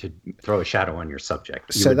to throw a shadow on your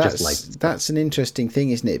subject, you so would just light them. that's an interesting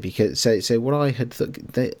thing, isn't it? Because so what I had thought,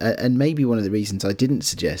 and maybe one of the reasons I didn't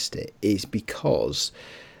suggest it is because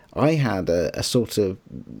I had a sort of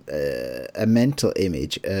a mental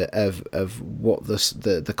image of what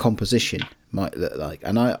the composition might look like,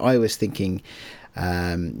 and I was thinking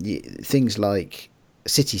things like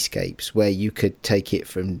cityscapes where you could take it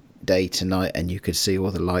from day to night and you could see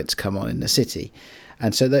all the lights come on in the city,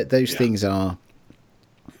 and so those things are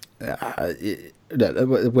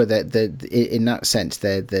well, they're in that sense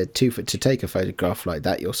they're too to take a photograph like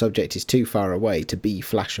that. Your subject is too far away to be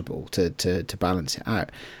flashable to balance it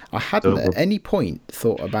out. I hadn't at any point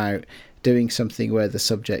thought about doing something where the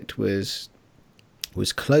subject was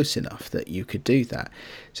close enough that you could do that.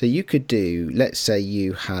 So you could do, let's say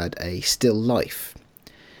you had a still life.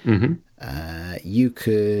 Mm-hmm. You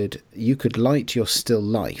could light your still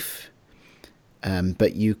life,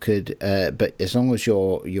 but you could, but as long as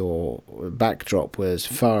your backdrop was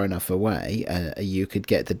far enough away, you could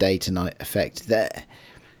get the day to night effect there.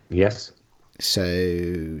 Yes. So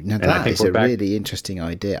now that is a really interesting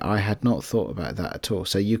idea. I had not thought about that at all.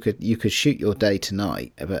 So you could shoot your day to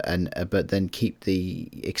night, but then keep the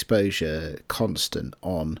exposure constant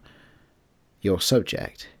on your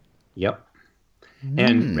subject. Yep.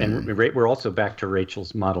 And we're also back to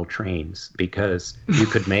Rachel's model trains, because you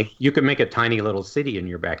could make a tiny little city in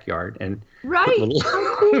your backyard and right.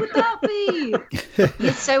 How cool would that be?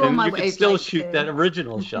 You're so on my way. You could still shoot that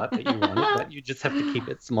original shot that you wanted, but you just have to keep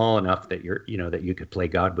it small enough that that you could play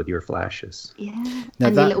God with your flashes. Yeah.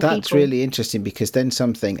 Now that's really interesting, because then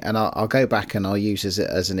something, and I'll go back and I'll use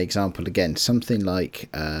as an example again, something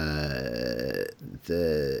like the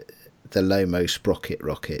Lomo Sprocket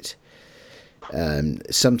rocket.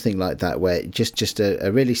 Something like that, where just a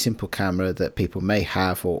really simple camera that people may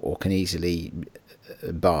have or can easily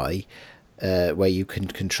buy, where you can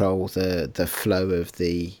control the flow of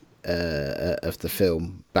the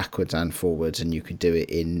film backwards and forwards, and you can do it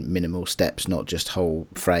in minimal steps, not just whole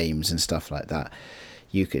frames and stuff like that.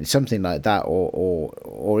 You could something like that,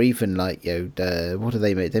 or even like what do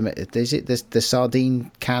they make? There's the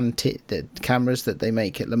sardine can the cameras that they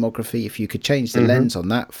make at Lomography. If you could change the lens on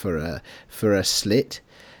that for a slit,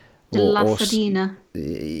 La Sardina. So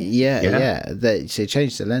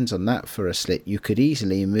change the lens on that for a slit. You could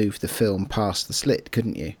easily move the film past the slit,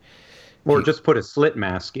 couldn't you? Or just put a slit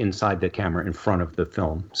mask inside the camera in front of the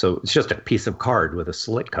film. So it's just a piece of card with a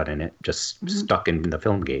slit cut in it, just stuck in the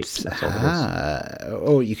film gates. That's all it is.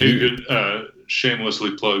 Or you could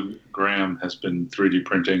shamelessly plug, Graham has been 3D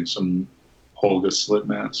printing some Holga slit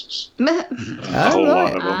masks. A whole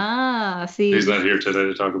lot of them. See. He's not here today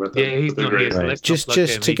to talk about that. Yeah, he's not here. So right. Just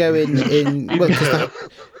to go in well, because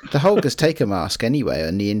the Holgas take a mask anyway,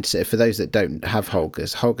 and for those that don't have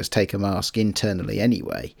Holgas take a mask internally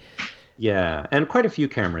anyway. Yeah, and quite a few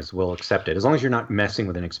cameras will accept it, as long as you're not messing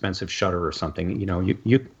with an expensive shutter or something.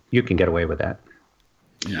 You can get away with that.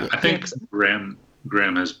 Yeah, I think Graham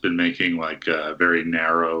has been making like very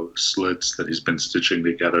narrow slits that he's been stitching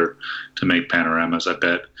together to make panoramas. I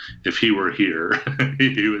bet if he were here,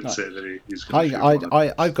 he would say that he's going to shoot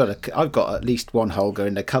one. I've got at least one Holga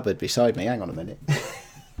in the cupboard beside me. Hang on a minute.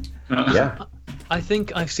 Yeah. I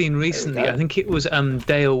think I've seen recently, I think it was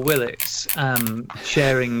Dale Willits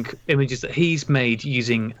sharing images that he's made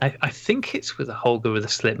using, I think it's with a Holga with a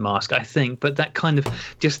slit mask, I think, but that kind of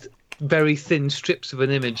just very thin strips of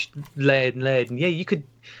an image layered and layered. And yeah, you could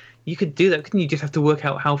do that, couldn't you? Just have to work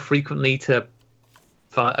out how frequently to...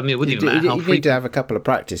 I mean, it wouldn't even matter how frequently. You need to have a couple of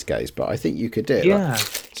practice goes, but I think you could do it. Yeah.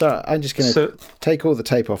 Right? So I'm just going to take all the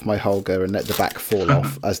tape off my Holga and let the back fall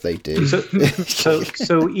off as they do.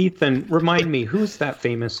 So Ethan, remind me, who's that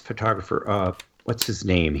famous photographer? What's his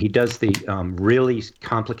name? He does the really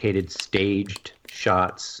complicated staged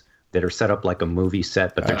shots that are set up like a movie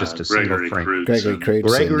set, but they're just a single frame. Gregory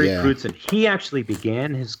Crewdson. He actually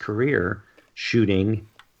began his career shooting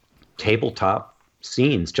tabletop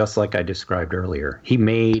scenes, just like I described earlier. He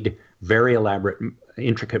made very elaborate,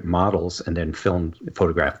 intricate models and then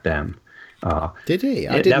photographed them. Did he?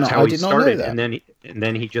 That's how he started, know that. and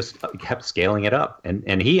then he just kept scaling it up.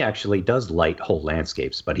 And he actually does light whole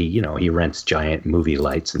landscapes, but he rents giant movie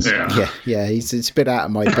lights and stuff. Yeah. It's a bit out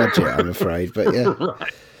of my budget, I'm afraid, but yeah.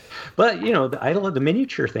 Right. But I love the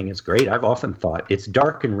miniature thing. Is great. I've often thought it's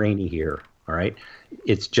dark and rainy here. All right,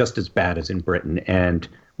 it's just as bad as in Britain and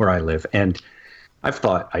where I live. And I've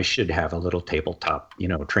thought I should have a little tabletop,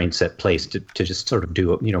 train set place to just sort of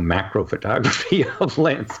do, macro photography of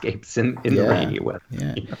landscapes in the rainy weather.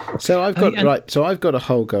 Yeah. So I've got I've got a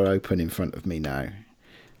Holga open in front of me now,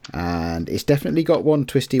 and it's definitely got one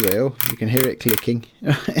twisty wheel. You can hear it clicking.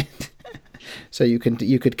 So you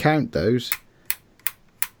could count those.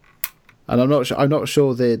 And I'm not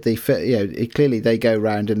sure clearly they go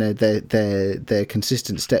round and they're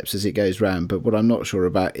consistent steps as it goes round. But what I'm not sure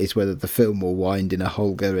about is whether the film will wind in a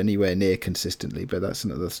Holga anywhere near consistently. But that's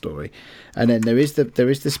another story. And then there is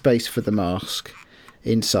the space for the mask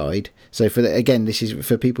inside. So this is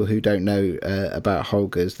for people who don't know about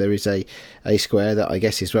Holgas. There is a square that I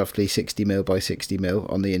guess is roughly 60mm by 60mm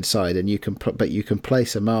on the inside, and you can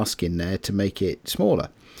place a mask in there to make it smaller.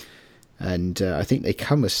 And I think they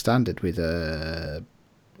come as standard with a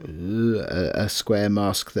square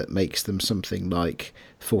mask that makes them something like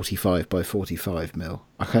 45 by 45mm.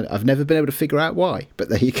 I've never been able to figure out why, but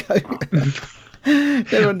there you go.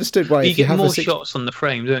 Never understood why. You get more shots on the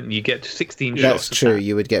frame, don't you? You get 16 shots. That's true.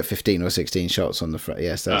 You would get 15 or 16 shots on the frame.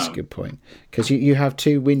 Yes, that's a good point. Because you have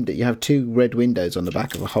two red windows on the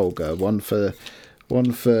back of a Holga.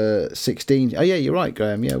 One for 16. Oh yeah, you're right,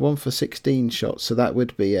 Graham. Yeah, one for 16 shots. So that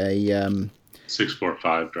would be a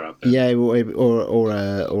 645 drop. Yeah, or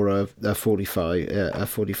a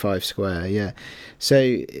 45 square. Yeah. So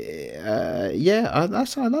I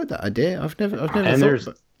like that idea. I've never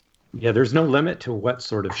thought. There's no limit to what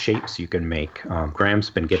sort of shapes you can make. Graham's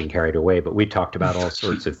been getting carried away, but we talked about all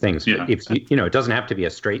sorts of things. Yeah. If it doesn't have to be a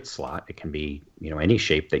straight slot. It can be, any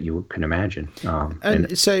shape that you can imagine.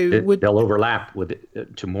 And so they'll overlap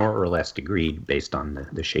to more or less degree based on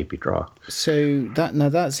the shape you draw. So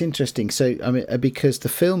that's interesting. So because the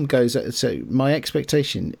film goes. So my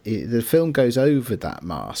expectation, the film goes over that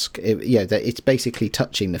mask. It's basically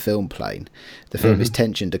touching the film plane. The film is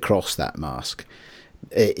tensioned across that mask.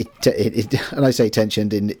 And I say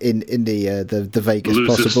tensioned in the vaguest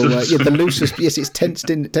possible way. Yeah, the loosest. Yes, it's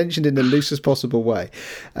tensioned in the loosest possible way,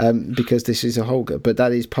 because this is a Holga. But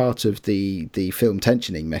that is part of the film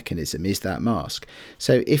tensioning mechanism. Is that mask?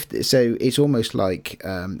 So it's almost like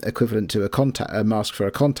equivalent to a mask for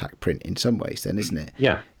a contact print in some ways. Then, isn't it?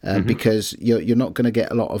 Yeah. Because you're not going to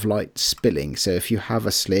get a lot of light spilling. So if you have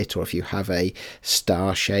a slit, or if you have a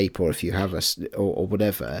star shape, or if you have or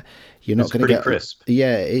whatever, you're not going to get crisp.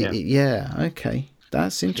 Yeah. Okay,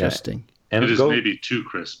 that's interesting. Yeah. And it is maybe too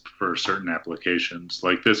crisp for certain applications.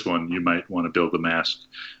 Like this one, you might want to build a mask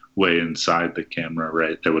way inside the camera,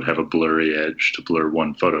 right? That would have a blurry edge to blur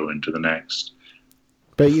one photo into the next.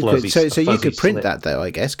 But you could, so you could print that though, I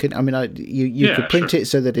guess. You could print it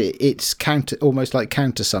so that it's almost like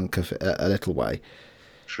countersunk a little way.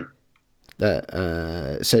 Sure. That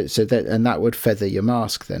would feather your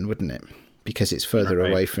mask then, wouldn't it? Because it's further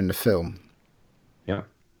away from the film. Yeah.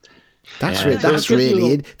 That's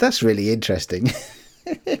really interesting.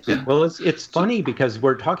 Well, it's funny because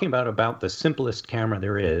we're talking about the simplest camera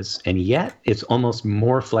there is, and yet it's almost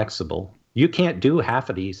more flexible. You can't do half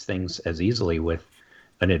of these things as easily with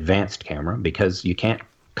an advanced camera because you can't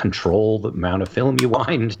control the amount of film you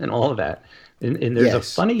wind and all of that. And there's a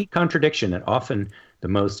funny contradiction that often the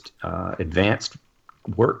most advanced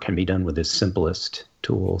work can be done with the simplest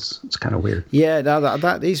tools. It's kind of weird. Yeah, now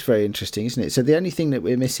that is very interesting, isn't it? So the only thing that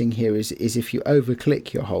we're missing here is if you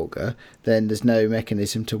overclick your Holga, then there's no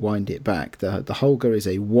mechanism to wind it back. The Holga is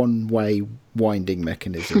a one-way winding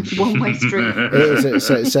mechanism. One-way street.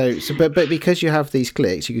 But because you have these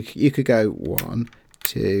clicks, you could go 1,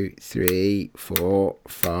 2, 3, 4,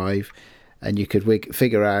 5, and you could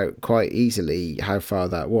figure out quite easily how far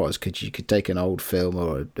that was, because you could take an old film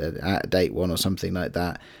or an out-of-date one or something like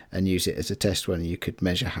that and use it as a test one, and you could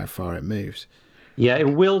measure how far it moves. Yeah,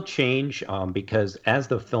 it will change because as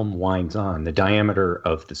the film winds on, the diameter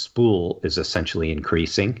of the spool is essentially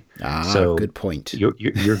increasing. So good point. You're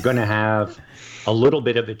going to have a little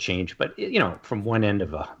bit of a change, but from one end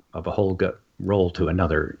of a Holga roll to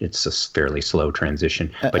another, it's a fairly slow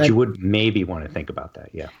transition. But you would maybe want to think about that,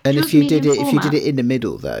 yeah. And if you did it in the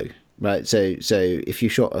middle though, right? So if you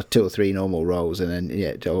shot 2 or 3 normal rolls and then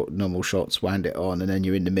normal shots, wound it on, and then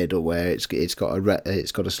you're in the middle where it's got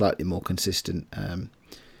a slightly more consistent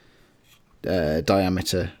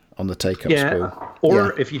diameter on the take-up spool.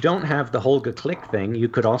 Or if you don't have the Holga click thing, you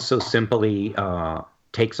could also simply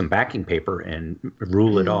take some backing paper and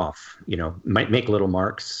rule it off. Might make little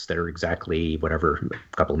marks that are exactly whatever,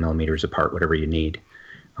 a couple of millimeters apart, whatever you need.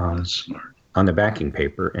 Smart. On the backing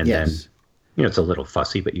paper, and then it's a little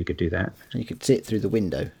fussy, but you could do that. You could see it through the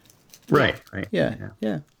window. Right. Yeah.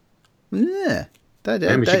 And we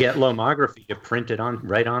should get lomography to print it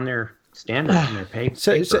right on there Stand up in their paper.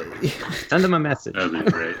 So send them a message. That'd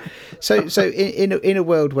be great. So in a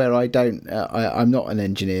world where I'm not an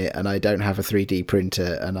engineer and I don't have a 3D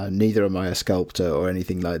printer and neither am I a sculptor or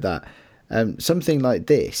anything like that. Something like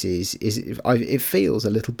this it feels a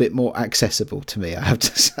little bit more accessible to me, I have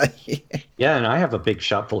to say. Yeah, and I have a big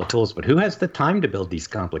shop full of tools, but who has the time to build these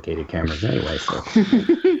complicated cameras anyway? So.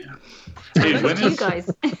 Hey,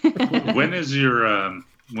 when is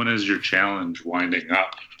your challenge winding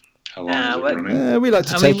up? How long is it running? We like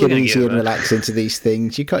to take it easy and relax into these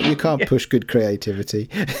things. You can't push good creativity.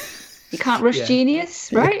 You can't rush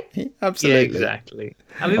genius, right? Absolutely. Yeah, exactly.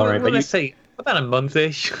 I mean, let's say about a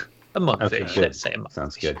month-ish. Okay, let's say a month.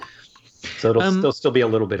 Sounds good. So it'll still be a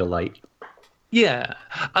little bit of light. Yeah,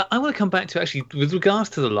 I want to come back to actually with regards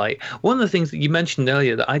to the light. One of the things that you mentioned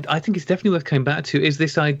earlier that I think is definitely worth coming back to is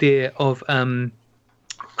this idea of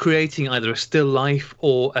creating either a still life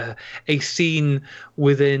or a scene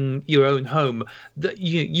within your own home that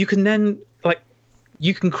you can then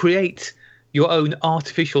you can create your own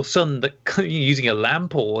artificial sun that using a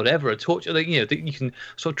lamp or whatever, a torch that that you can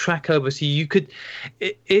sort of track over. So you could,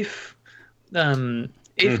 if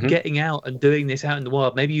getting out and doing this out in the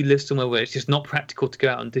wild, maybe you live somewhere where it's just not practical to go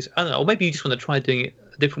out and I don't know, or maybe you just want to try doing it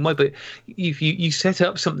a different way. But if you set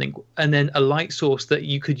up something and then a light source that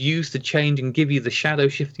you could use to change and give you the shadow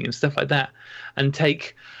shifting and stuff like that, and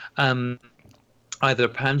take either a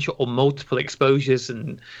pan shot or multiple exposures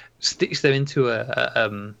and stitch them into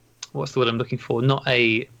a what's the word I'm looking for? Not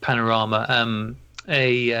a panorama,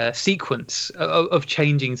 a sequence of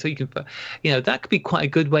changing. So you can, that could be quite a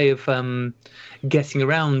good way of getting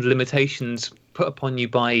around limitations put upon you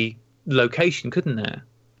by location, couldn't there?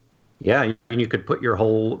 Yeah, and you could put your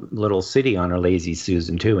whole little city on a Lazy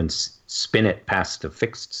Susan too, and spin it past a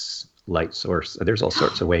fixed light source. There's all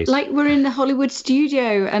sorts of ways. Like we're in the Hollywood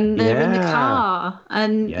studio and they're in the car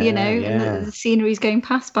and, and the scenery's going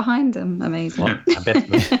past behind them. Amazing. Well, I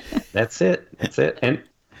bet that's it. And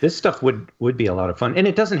this stuff would be a lot of fun. And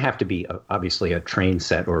it doesn't have to be obviously a train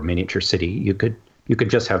set or a miniature city. You could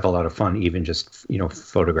just have a lot of fun, even just,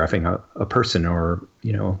 photographing a person or,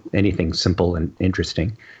 anything simple and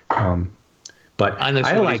interesting. But I know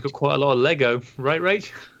somebody's got quite a lot of Lego, right,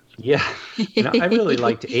 Rach? Yeah. I really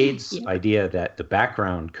liked Aid's idea that the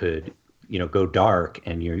background could, go dark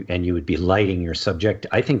and you would be lighting your subject.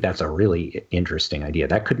 I think that's a really interesting idea.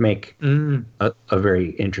 That could make a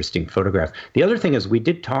very interesting photograph. The other thing is we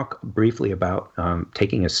did talk briefly about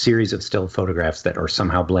taking a series of still photographs that are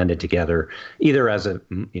somehow blended together, either as a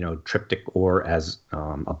triptych or as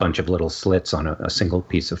a bunch of little slits on a single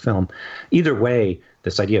piece of film. Either way,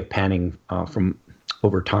 this idea of panning from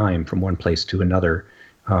over time from one place to another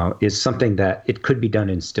is something that it could be done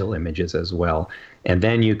in still images as well. And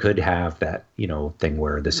then you could have that, thing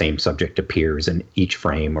where the same subject appears in each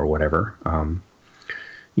frame or whatever.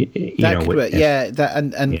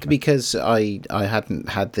 Because I hadn't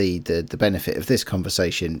had the benefit of this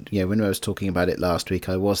conversation, when I was talking about it last week,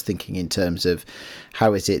 I was thinking in terms of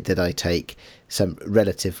how is it that I take some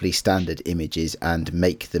relatively standard images and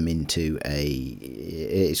make them into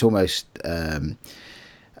it's almost the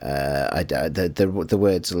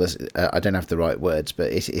words I don't have the right words,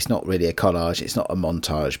 but it's not really a collage, it's not a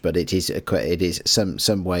montage, but it is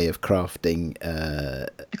some way of crafting a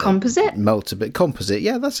composite, multiple composite.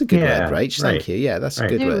 Yeah, that's a good word, Rach. Thank you. Yeah, that's a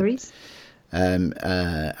good word. Worries. And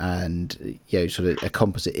sort of a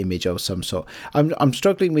composite image of some sort. I'm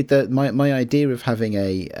struggling with my idea of having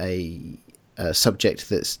a subject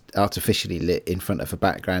that's artificially lit in front of a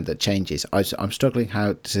background that changes. I'm struggling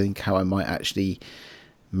to think how I might actually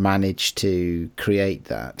manage to create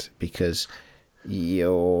that, because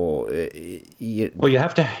you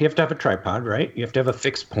have to have a tripod, right? You have to have a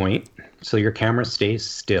fixed point so your camera stays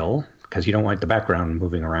still, because you don't want the background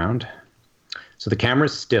moving around. So the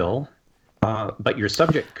camera's still, but your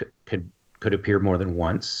subject could appear more than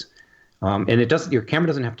once. And your camera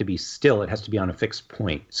doesn't have to be still, it has to be on a fixed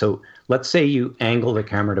point. So let's say you angle the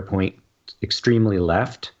camera to point extremely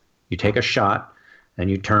left, you take a shot, and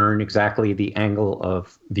you turn exactly the angle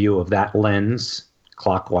of view of that lens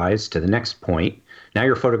clockwise to the next point. Now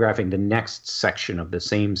you're photographing the next section of the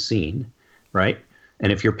same scene, right?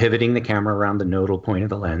 And if you're pivoting the camera around the nodal point of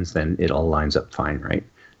the lens, then it all lines up fine, right?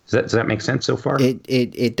 Does that make sense so far?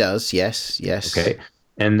 It does, yes. Okay.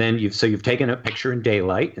 And then you've taken a picture in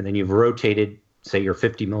daylight, and then you've rotated, say, your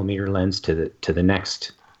 50 millimeter lens to the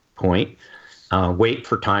next point. Wait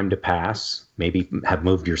for time to pass. Maybe have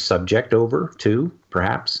moved your subject over too,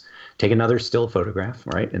 perhaps. Take another still photograph,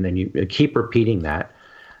 right? And then you keep repeating that.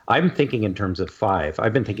 I'm thinking in terms of 5.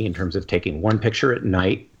 I've been thinking in terms of taking one picture at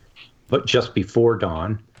night, but just before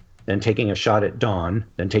dawn, then taking a shot at dawn,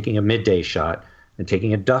 then taking a midday shot, then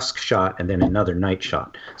taking a dusk shot, and then another night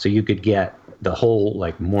shot. So you could get the whole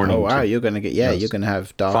like morning. Oh wow, you're going to get you're going to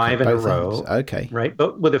have dark 5 in a row. Ends. Okay, right.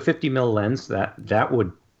 But with a 50 mil lens, that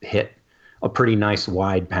would hit a pretty nice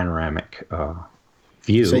wide panoramic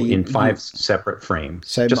view in 5 separate frames.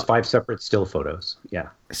 So just 5 separate still photos. Yeah.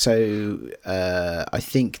 So I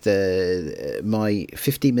think my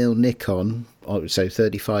 50 mil Nikon, so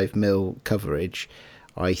 35 mil coverage,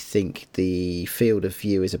 I think the field of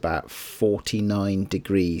view is about 49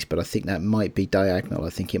 degrees, but I think that might be diagonal. I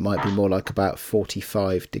think it might be more like about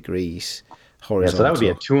 45 degrees horizontal. Yeah, so that would be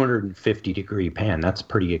a 250 degree pan. That's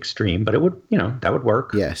pretty extreme, but it would, that would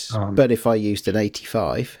work. Yes, but if I used an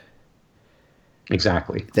 85,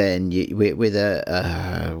 exactly, then with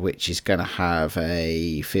a which is going to have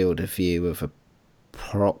a field of view of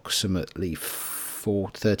approximately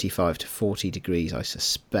 35 to 40 degrees, I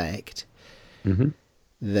suspect. Mm-hmm.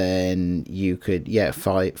 Then you could,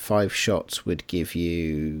 five shots would give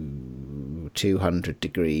you 200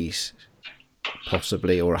 degrees,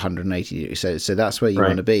 possibly, or 180 degrees. So that's where you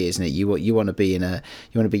want to be, isn't it? You want to be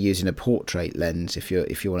using a portrait lens if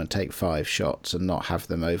you want to take 5 shots and not have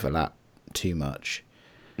them overlap too much.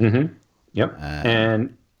 Mm-hmm. Yep.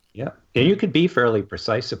 And you could be fairly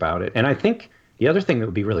precise about it. And I think the other thing that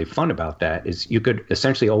would be really fun about that is you could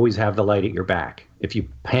essentially always have the light at your back if you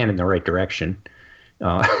pan in the right direction.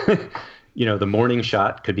 The morning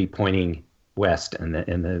shot could be pointing west, and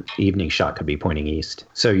the evening shot could be pointing east.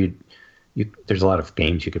 So there's a lot of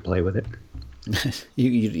games you could play with it.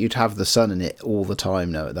 You'd have the sun in it all the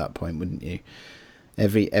time now at that point, wouldn't you?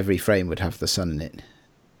 Every frame would have the sun in it,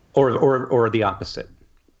 or the opposite,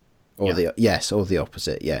 or the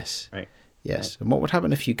opposite. Yes, right. Yes. And what would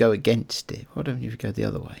happen if you go against it? What if you go the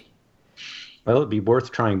other way? Well, it'd be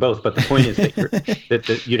worth trying both, but the point is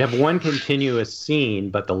that you'd have one continuous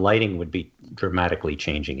scene, but the lighting would be dramatically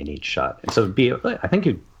changing in each shot. And so I think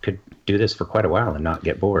you could do this for quite a while and not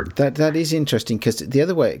get bored. That is interesting, because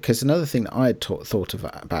another thing that I had thought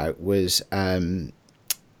about was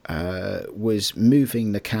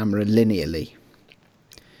moving the camera linearly.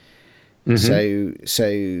 Mm-hmm. So,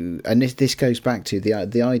 and this goes back to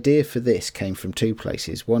the idea for this came from 2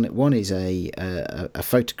 places. One is a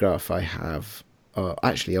photograph I have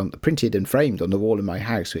actually printed and framed on the wall in my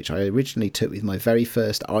house, which I originally took with my very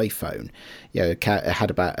first iPhone. It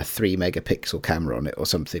had about a 3 megapixel camera on it or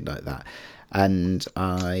something like that, and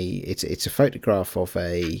it's a photograph of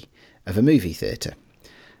a movie theatre.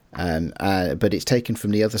 But it's taken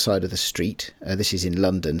from the other side of the street. This is in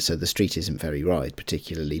London, so the street isn't very wide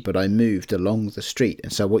particularly, but I moved along the street,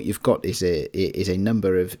 and so what you've got is a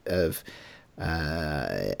number of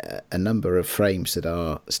frames that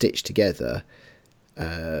are stitched together,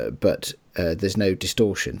 but there's no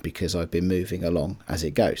distortion because I've been moving along as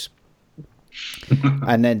it goes.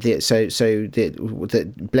 And then the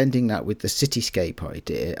blending that with the cityscape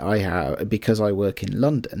idea I have, because I work in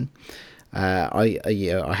London. I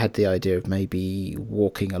had the idea of maybe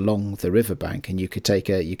walking along the riverbank, and you could take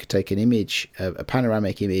an image, a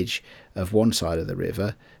panoramic image of one side of the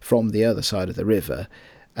river from the other side of the river,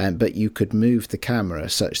 but you could move the camera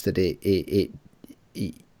such that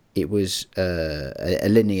it was a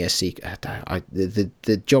linear sequence. The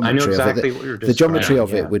geometry the geometry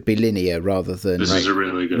of it would be linear rather than this is a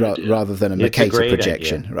really good idea. Rather than a Mercator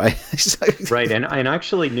projection, idea. Right? Right, and I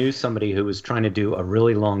actually knew somebody who was trying to do a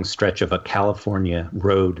really long stretch of a California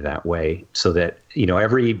road that way, so that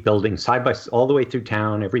every building side by all the way through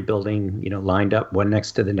town, every building lined up one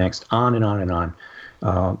next to the next, on and on and on,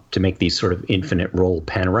 to make these sort of infinite roll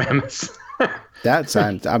panoramas. That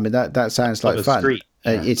sounds like fun. Street.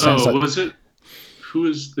 It sounds was it? Who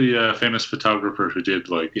is the famous photographer who did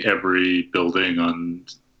like every building on?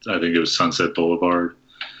 I think it was Sunset Boulevard.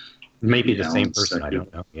 Maybe the same person. I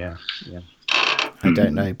don't know. Yeah. I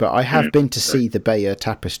don't know, but I have been to see the Bayeux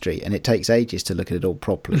Tapestry, and it takes ages to look at it all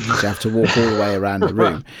properly. You have to walk all the way around the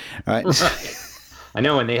room, right? I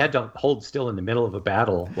know, and they had to hold still in the middle of a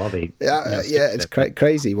battle while they. It's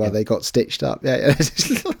crazy while they got stitched up. Yeah.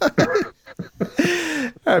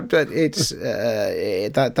 But it's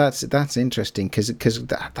that's interesting because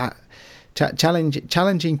that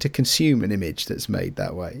challenging to consume an image that's made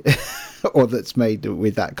that way, or that's made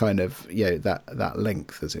with that kind of that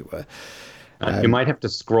length, as it were. You might have to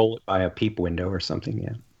scroll it by a peep window or something.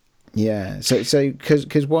 Yeah. Yeah. So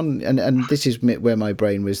because one and this is where my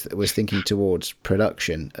brain was thinking towards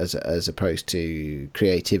production as opposed to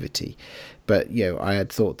creativity. But I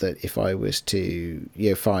had thought that if I was to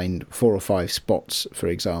find 4 or 5 spots, for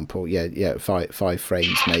example, five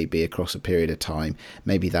frames maybe across a period of time,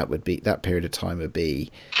 maybe that period of time would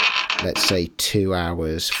be let's say 2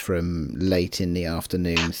 hours from late in the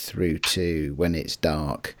afternoon through to when it's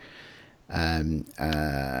dark. And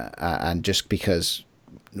just because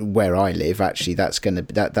where I live, actually, that's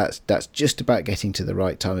just about getting to the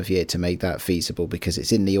right time of year to make that feasible, because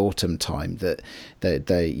it's in the autumn time that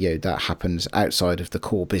that happens outside of the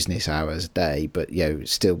core business hours day, but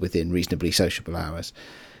still within reasonably sociable hours.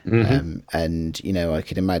 And I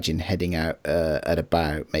could imagine heading out at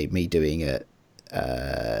about me doing it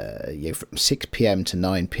from 6 p.m. to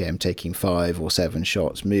 9 p.m, taking 5 or 7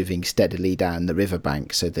 shots, moving steadily down the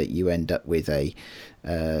riverbank so that you end up with a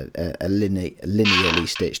linearly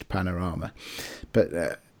stitched panorama.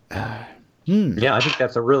 But yeah, I think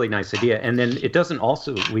that's a really nice idea. And then it doesn't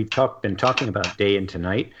also, been talking about day into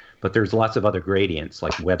night, but there's lots of other gradients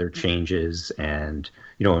like weather changes and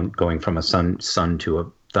going from a sun to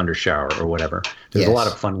a thunder shower or whatever. There's a lot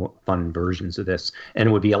of fun versions of this, and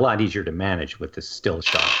it would be a lot easier to manage with the still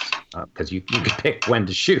shots because you could pick when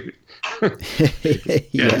to shoot.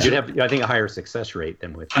 You'd have, I think, a higher success rate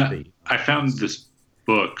than with the. I found this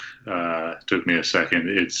book. Took me a second.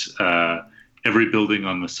 It's Every Building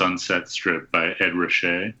on the Sunset Strip by Ed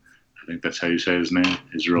Ruscha. I think that's how you say his name.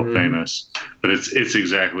 He's real famous, but it's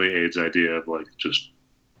exactly Aid's idea of like just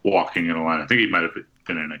walking in a line. I think he might have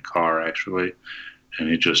been in a car actually. And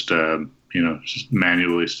he just, just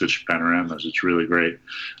manually stitched panoramas. It's really great.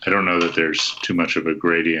 I don't know that there's too much of a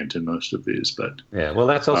gradient in most of these, but yeah. Well,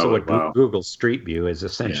 that's also what Google Street View is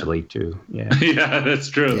essentially too. Yeah, yeah, that's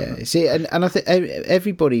true. Yeah, see, and I think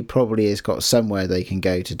everybody probably has got somewhere they can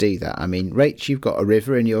go to do that. I mean, Rach, you've got a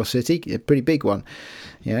river in your city, a pretty big one.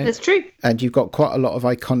 Yeah, that's true. And you've got quite a lot of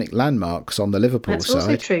iconic landmarks on the Liverpool side. That's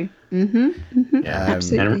also true.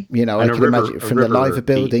 Absolutely. I can imagine from the Liver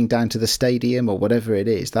building down to the stadium or whatever it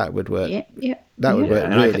is, that would work. Yeah. That would work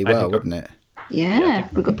really well, wouldn't it? Yeah.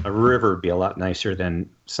 A river would be a lot nicer than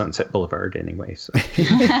Sunset Boulevard anyway. So.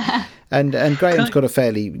 and Graham's got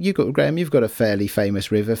you've got a fairly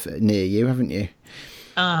famous river near you, haven't you?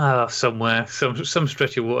 Somewhere, some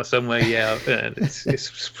stretch of water somewhere. Yeah, it's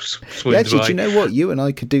actually, do you know what? You and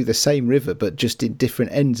I could do the same river, but just in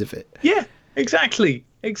different ends of it. Yeah, exactly.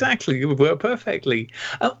 It would work perfectly.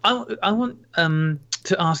 I want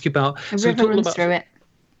to ask you about. A river runs through it.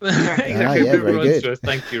 Exactly, yeah, very good. Through it.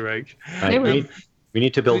 Thank you, Rach. We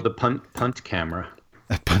need to build the punt camera.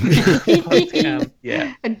 A punt cam,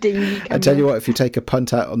 yeah. A dinghy camera. I tell you what, if you take a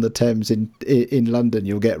punt out on the Thames in London,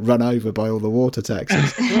 you'll get run over by all the water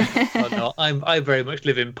taxis. Oh, no, I very much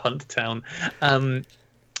live in Punt Town. I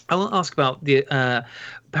want to ask about the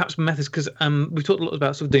perhaps methods, because we talked a lot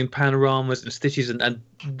about sort of doing panoramas and stitches and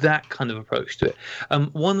that kind of approach to it.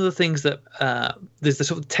 One of the things that there's the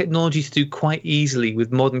sort of technology to do quite easily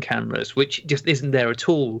with modern cameras, which just isn't there at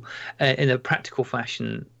all in a practical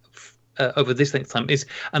fashion over this length of time, is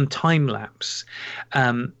time lapse.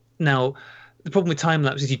 Now, the problem with time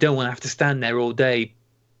lapse is you don't want to have to stand there all day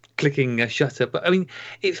clicking a shutter, but I mean,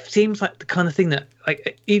 it seems like the kind of thing that,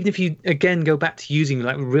 like, even if you again go back to using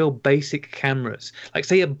like real basic cameras, like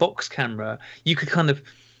say a box camera, you could kind of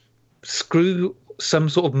screw some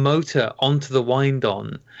sort of motor onto the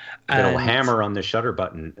wind-on. It'll hammer on the shutter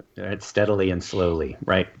button steadily and slowly,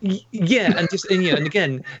 right? Yeah, and and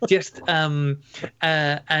again, just and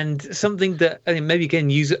something that maybe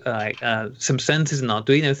again use some sensors and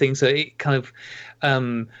Arduino things, so it kind of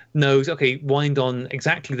knows, okay, wind on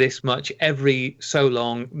exactly this much every so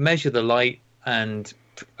long, measure the light and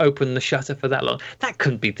open the shutter for that long. That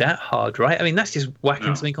couldn't be that hard, right? I mean, that's just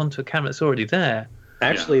whacking something onto a camera that's already there.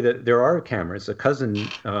 Actually, there are cameras.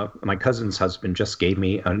 My cousin's husband just gave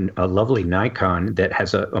me a lovely Nikon that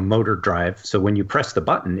has a motor drive. So when you press the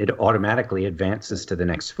button, it automatically advances to the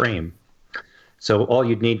next frame. So all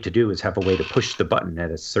you'd need to do is have a way to push the button at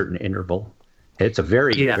a certain interval. It's a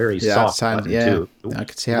very soft button too. I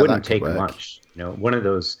could see how it wouldn't that take work. much. One of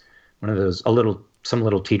those some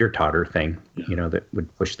little teeter-totter thing, that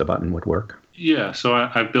would push the button would work. Yeah, so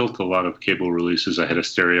I built a lot of cable releases. I had a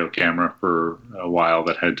stereo camera for a while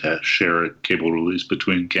that had to share a cable release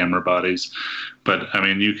between camera bodies. But I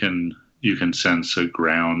mean, you can sense a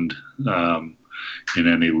ground in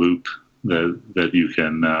any loop that you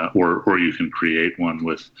can, or you can create one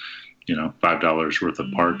with, $5 worth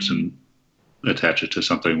of parts and attach it to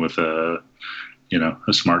something with a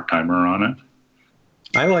smart timer on it.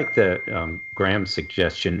 I like the Graham's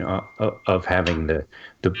suggestion of having the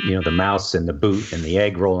mouse and the boot and the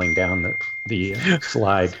egg rolling down the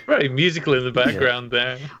slide. Very musical in the background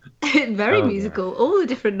there. Very musical. All the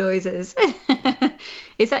different noises.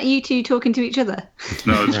 Is that you two talking to each other?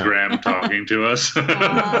 No, it's Graham talking to us.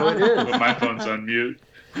 Oh, it is. But my phone's on mute.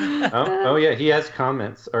 Oh yeah, he has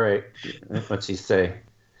comments. All right, what's he say?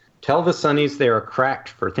 Tell the Sunnies they are cracked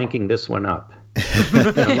for thinking this one up.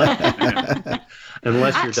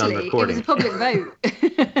 Unless you're done recording. It was a public vote.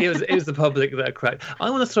 It was the public that cracked. I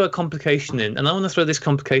want to throw a complication in, and I want to throw this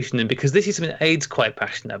complication in because this is something that Aid's quite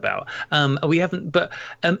passionate about.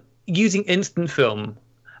 Using instant film.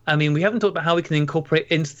 I mean, we haven't talked about how we can incorporate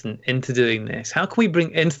instant into doing this. How can we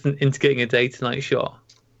bring instant into getting a day-to-night shot?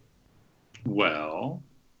 Well,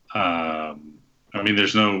 I mean,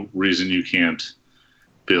 there's no reason you can't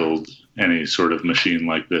build any sort of machine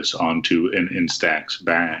like this onto an Instax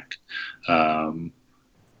back.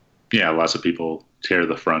 Lots of people tear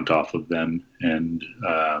the front off of them and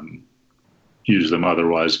use them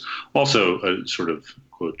otherwise. Also, a sort of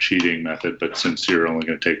quote cheating method, but since you're only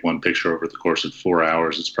going to take one picture over the course of 4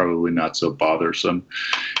 hours, it's probably not so bothersome,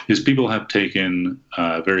 is people have taken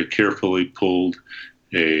very carefully pulled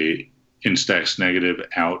a Instax negative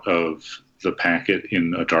out of the packet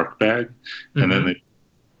in a dark bag, and then they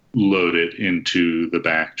load it into the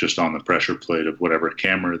back just on the pressure plate of whatever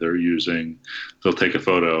camera they're using. They'll take a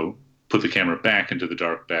photo, put the camera back into the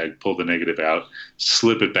dark bag, pull the negative out,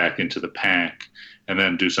 slip it back into the pack, and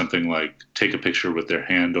then do something like take a picture with their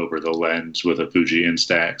hand over the lens with a Fuji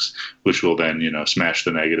Instax, which will then, smash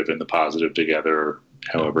the negative and the positive together, or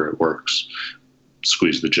however it works.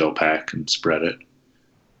 Squeeze the gel pack and spread it.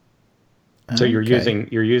 So you're using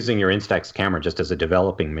your Instax camera just as a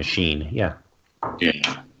developing machine. Yeah.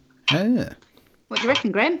 Yeah. What do you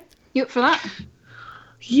reckon, Graham? You up for that?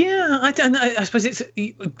 Yeah, I suppose it's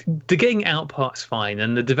the getting out part's fine,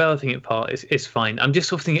 and the developing it part is fine. I'm just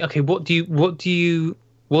sort of thinking, okay, what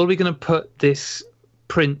are we going to put this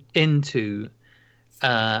print into,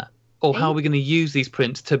 or how are we going to use these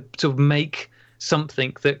prints to sort of make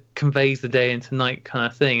something that conveys the day into night kind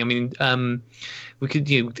of thing? I mean, we could,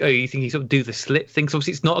 you think you sort of do the slit thing? 'Cause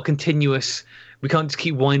obviously, it's not a continuous. We can't just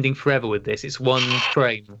keep winding forever with this. It's one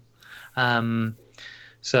frame.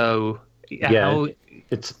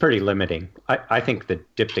 It's pretty limiting. I think the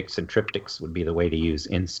diptychs and triptychs would be the way to use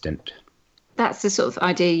instant. That's the sort of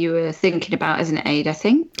idea you were thinking about, isn't it, Aid? I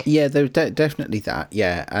think. Yeah, there's definitely that.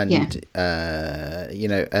 Yeah, and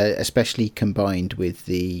especially combined with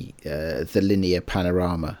the linear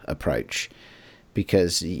panorama approach,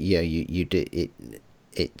 because you did it.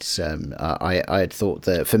 It's I had thought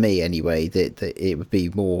that, for me anyway, that it would be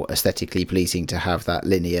more aesthetically pleasing to have that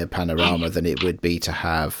linear panorama than it would be to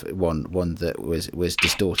have one that was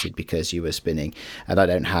distorted because you were spinning, and I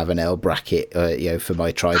don't have an L bracket for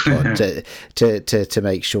my tripod to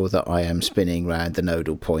make sure that I am spinning around the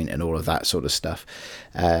nodal point and all of that sort of stuff.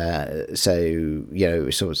 So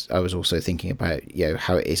I was also thinking about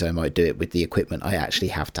how it is I might do it with the equipment I actually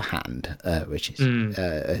have to hand, which is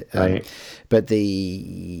right. But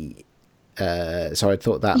so I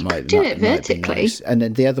thought that might do it vertically. Might be nice. And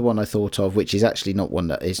then the other one I thought of, which is actually not one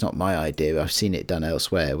that is not my idea, I've seen it done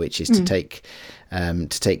elsewhere, which is to take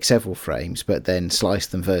several frames but then slice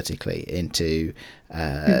them vertically into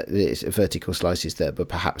vertical slices that were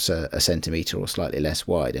perhaps a centimetre or slightly less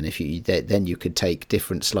wide, and if then you could take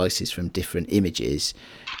different slices from different images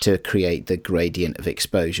to create the gradient of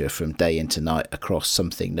exposure from day into night across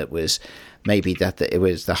something that was maybe that it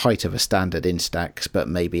was the height of a standard Instax but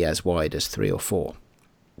maybe as wide as 3 or 4.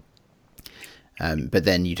 But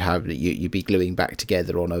then you'd be gluing back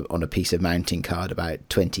together on a piece of mounting card about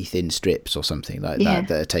 20 thin strips or something like that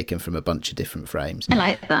are taken from a bunch of different frames. I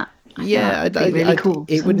like that. That'd be really cool.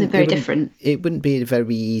 It wouldn't be different. It wouldn't be a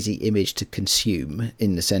very easy image to consume,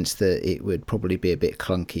 in the sense that it would probably be a bit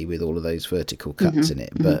clunky with all of those vertical cuts in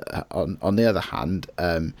it. But on the other hand,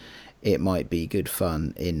 it might be good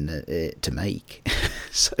fun to make.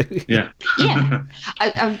 So yeah.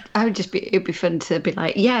 I would just it'd be fun to be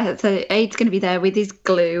like, so Aid's going to be there with his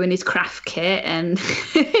glue and his craft kit, and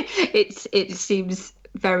it seems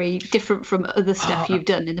very different from other stuff you've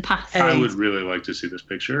done in the past. I would really like to see this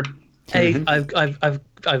picture. Hey,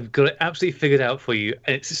 I've got it absolutely figured out for you,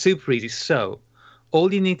 and it's super easy. So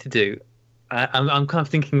all you need to do, I'm kind of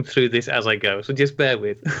thinking through this as I go, so just bear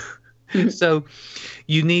with. So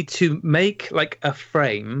you need to make like a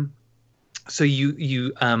frame. So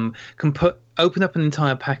you can open up an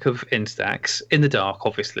entire pack of Instax in the dark,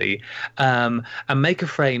 obviously, and make a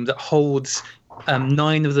frame that holds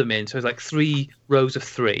 9 of them in. So it's like 3 rows of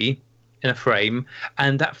 3 in a frame,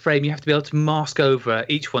 and that frame you have to be able to mask over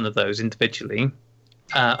each one of those individually.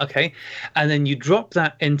 Okay, and then you drop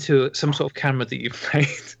that into some sort of camera that you've made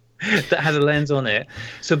that has a lens on it.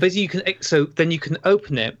 So basically, then you can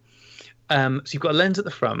open it. So you've got a lens at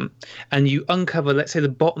the front, and you uncover, let's say, the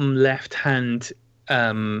bottom left-hand.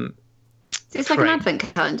 It's like an advent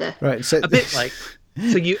calendar, right? So a bit like.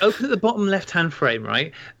 So you open at the bottom left-hand frame,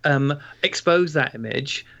 right? Expose that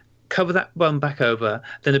image, cover that one back over,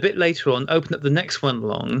 then a bit later on, open up the next one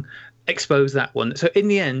along, expose that one. So in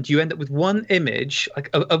the end, you end up with one image, like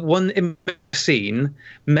a one image scene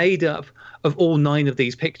made up of all 9 of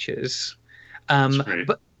these pictures.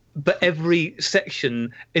 But every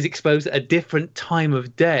section is exposed at a different time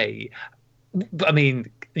of day. I mean,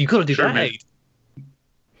 you've got to do that. Mate.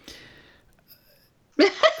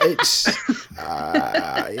 It's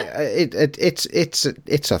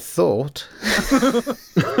it's a thought.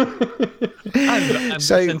 I'm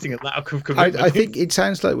sensing a lack of commitment. I think it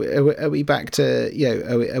sounds like are we back to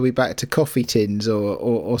are we back to coffee tins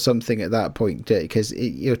or something at that point? Because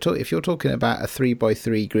if you're talking about a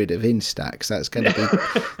 3x3 grid of Instax, that's going to be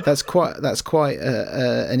that's quite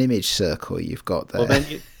an image circle you've got there. Well,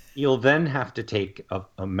 then you'll then have to take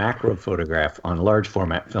a macro photograph on large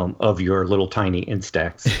format film of your little tiny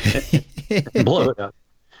Instax and blow it up.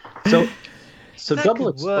 So That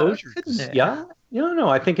double could work, exposure. couldn't it? Yeah. No.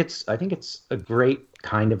 I think it's a great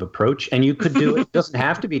kind of approach, and you could do it. It doesn't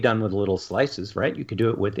have to be done with little slices, right? You could do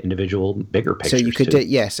it with individual bigger pictures. So you could too. do it,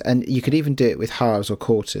 yes, and you could even do it with halves or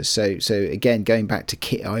quarters. So again, going back to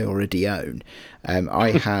kit I already own,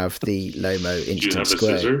 I have the Lomo Instant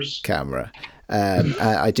Square scissors? camera.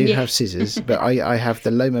 I do have scissors, but I have the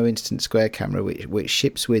Lomo Instant Square camera, which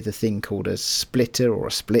ships with a thing called a splitter or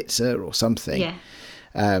a splitzer or something. Yeah.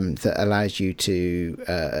 That allows you to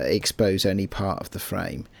expose only part of the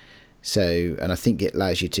frame. So, and I think it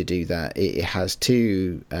allows you to do that. It has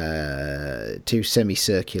two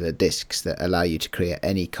semicircular discs that allow you to create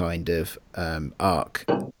any kind of arc,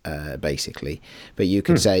 basically. But you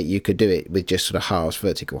could say you could do it with just sort of halves,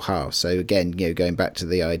 vertical halves. So again, going back to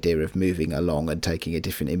the idea of moving along and taking a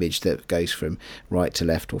different image that goes from right to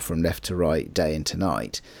left or from left to right, day into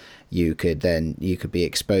night. You could be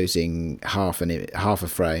exposing half a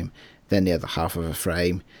frame, then the other half of a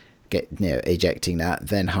frame, ejecting that,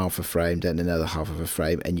 then half a frame, then another half of a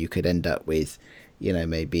frame, and you could end up with,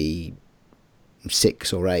 maybe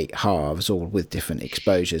 6 or 8 halves, all with different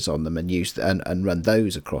exposures on them, and use and run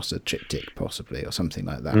those across a triptych possibly, or something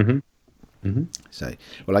like that. Mm-hmm. Mm-hmm. So,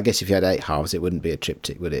 well, I guess if you had 8 halves, it wouldn't be a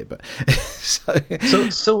triptych, would it? But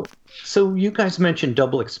So you guys mentioned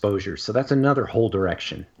double exposure, so that's another whole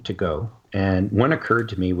direction to go. And one occurred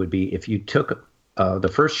to me would be if you took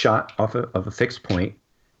the first shot of a fixed point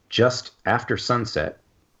just after sunset,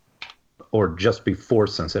 or just before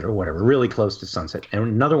sunset, or whatever, really close to sunset, and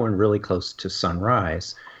another one really close to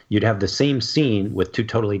sunrise, you'd have the same scene with 2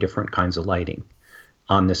 totally different kinds of lighting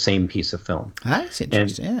on the same piece of film. That's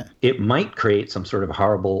interesting. And yeah, it might create some sort of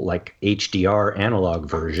horrible like HDR analog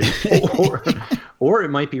version, or it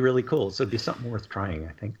might be really cool. So it'd be something worth trying,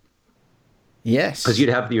 I think. yes, Because you'd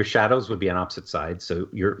have your shadows would be on opposite sides, so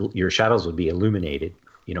your shadows would be illuminated,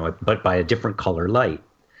 but by a different color light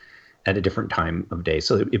at a different time of day.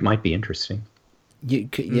 So it might be interesting. You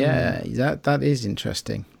could, that is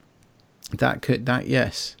interesting.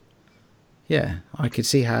 Yes. Yeah, I could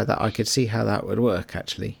see how that would work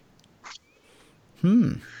actually.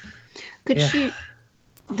 Could shoot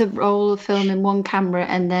the roll of film in one camera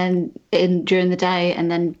and then during the day,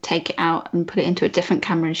 and then take it out and put it into a different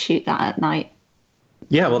camera and shoot that at night.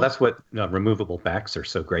 Yeah, well, that's what removable backs are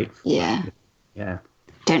so great for. Yeah. Yeah.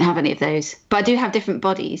 Don't have any of those, but I do have different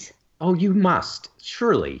bodies. Oh, you must.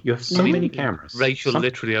 Surely. You have so many cameras. Rachel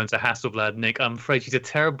literally owns a Hasselblad, Nick. I'm afraid she's a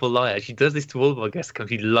terrible liar. She does this to all of our guests.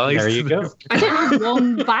 She lies There to you them. go. I don't have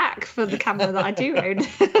one back for the camera that I do own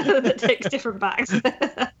that takes different backs.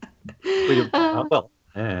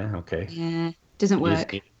 Okay. Yeah, doesn't You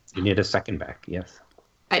just work. you need a second back, yes.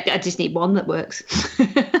 I just need one that works.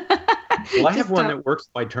 Well, I have one that works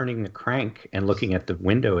by turning the crank and looking at the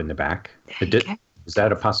window in the back. Is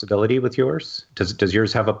that a possibility with yours? Does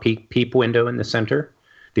yours have a peep window in the center?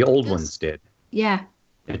 The old ones did. Yeah.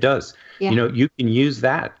 It does. Yeah. You can use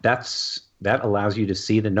that. That allows you to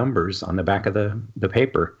see the numbers on the back of the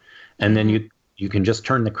paper, and then you can just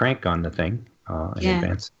turn the crank on the thing in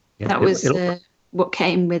advance. Yeah, that was what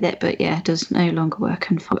came with it, but yeah, it does no longer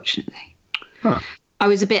work, unfortunately. Huh. I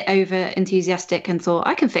was a bit over enthusiastic and thought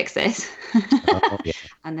I can fix this. Oh, yeah.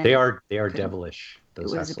 And then They are devilish. it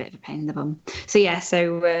was a bit of a pain in the bum. So yeah,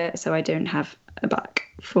 so I don't have a back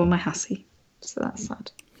for my Hassie, so that's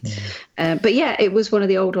sad. But yeah, it was one of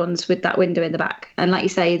the old ones with that window in the back, and like you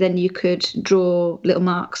say, then you could draw little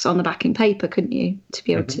marks on the backing paper, couldn't you, to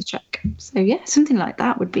be able to check? So yeah, something like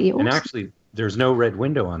that would be awesome. And actually, there's no red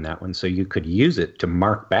window on that one, so you could use it to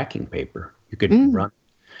mark backing paper. You could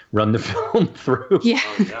run the film through. Yeah.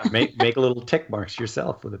 Make little tick marks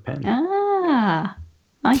yourself with a pen. Ah,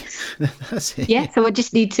 nice. that's it. Yeah, so I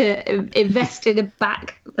just need to invest in a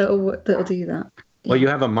back that'll do that. Well, you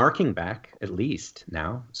have a marking back at least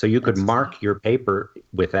now, so you could mark your paper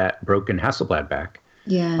with that broken Hasselblad back.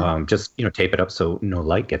 Yeah. Just tape it up so no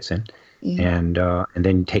light gets in, Yeah. and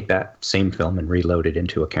then take that same film and reload it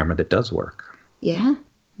into a camera that does work. Yeah.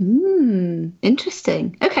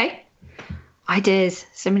 Interesting. Okay. Ideas.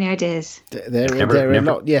 So many ideas. There are a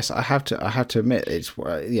lot. Yes, I have to admit, it's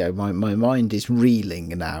my mind is reeling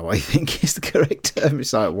now, I think is the correct term.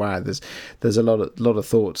 It's like, wow, there's a lot of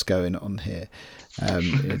thoughts going on here. A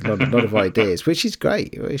lot of ideas, which is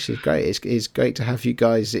great. It's great to have you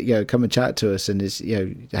guys come and chat to us and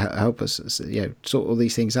help us sort all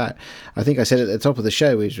these things out. I think I said at the top of the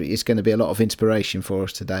show it's going to be a lot of inspiration for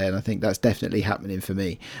us today, and I think that's definitely happening for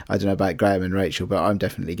me. I don't know about Graham and Rachel, but I'm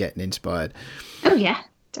definitely getting inspired. Oh yeah,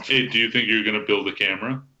 definitely. Hey, do you think you're going to build a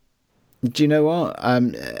camera? Do you know what?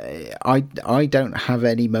 I don't have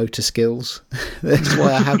any motor skills. That's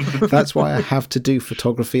why I have to do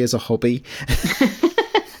photography as a hobby.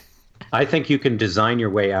 I think you can design your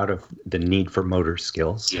way out of the need for motor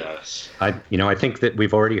skills. Yes. I think that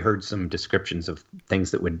we've already heard some descriptions of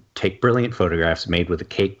things that would take brilliant photographs made with a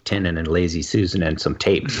cake tin and a Lazy Susan and some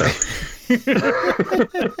tape. So.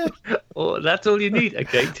 Oh, that's all you need. A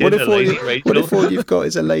cake tin, a Lazy Rachel. What if all you've got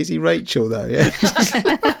is a Lazy Rachel, though? Yeah.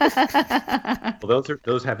 Well,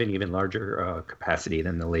 those have an even larger capacity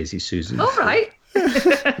than the Lazy Susan. All right.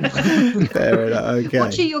 Fair enough. Okay.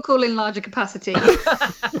 What are you calling larger capacity?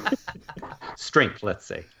 Strength, let's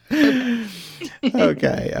say.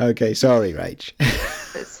 Okay. Sorry, Rach.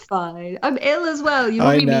 It's fine. I'm ill as well. You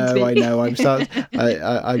I really need to be. know. I'm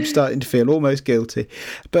starting to feel almost guilty.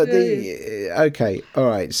 But okay, all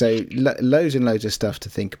right. So loads and loads of stuff to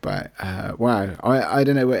think about. Wow, I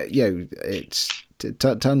don't know where. It's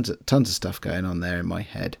tons of stuff going on there in my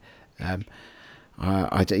head.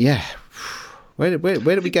 Where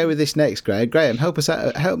do we go with this next, Graham? Graham, help us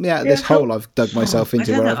out. Help me out of this hole I've dug myself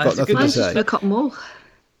into where I've got nothing to say. A cotton wool.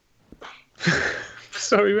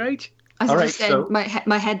 Sorry, Rach. I was just saying,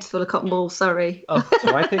 my head's full of cotton balls. Sorry. Oh,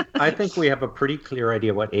 so I think we have a pretty clear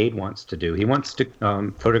idea what Aid wants to do. He wants to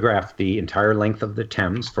photograph the entire length of the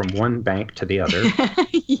Thames from one bank to the other.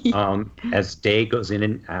 As day goes in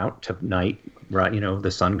and out to night, right?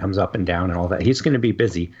 The sun comes up and down and all that. He's going to be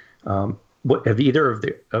busy. Have either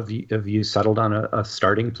of you settled on a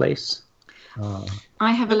starting place?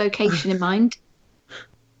 I have a location in mind.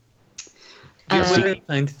 What are you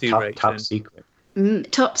planning to do, Rach? Top secret.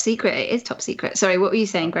 Top secret. It is top secret. Sorry, what were you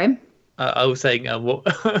saying, Graham? I was saying, what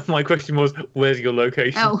my question was, where's your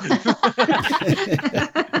location? Oh.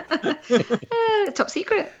 Top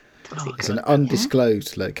secret. It's an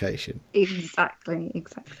undisclosed location. Exactly.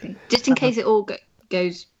 Just in case it all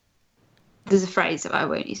goes. There's a phrase that I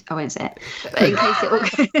won't say it. But in case it all.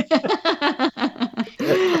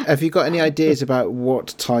 Have you got any ideas about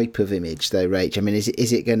what type of image, though, Rach? I mean, is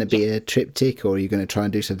it going to be a triptych, or are you going to try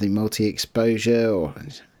and do something multi-exposure? Or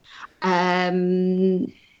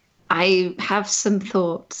I have some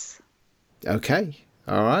thoughts. Okay.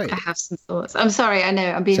 All right. I have some thoughts. I'm sorry. I know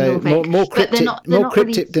I'm being all vague. More cryptic, they're not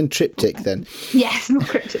cryptic really... than triptych, then. Yes, more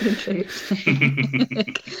cryptic than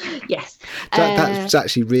triptych. Yes. That's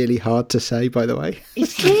actually really hard to say, by the way.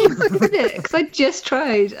 It is, isn't it? Because I just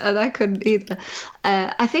tried and I couldn't either.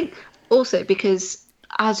 I think also because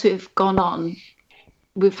as we've gone on,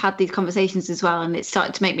 we've had these conversations as well, and it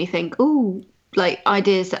started to make me think, like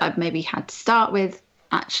ideas that I've maybe had to start with.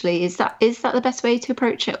 Actually, is that the best way to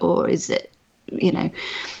approach it, or is it?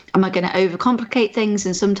 Am I going to overcomplicate things,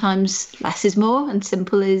 and sometimes less is more and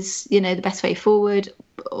simple is the best way forward,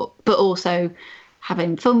 but also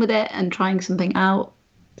having fun with it and trying something out.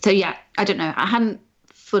 So yeah, I don't know, I hadn't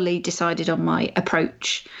fully decided on my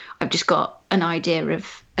approach. I've just got an idea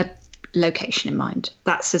of a location in mind.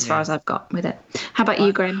 That's as far as I've got with it. How about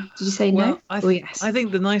you, Graham? Did you say no? Yes? I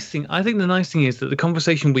think the nice thing is that the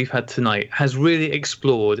conversation we've had tonight has really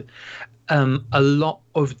explored a lot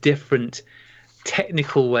of different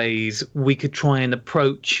technical ways we could try and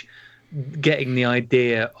approach getting the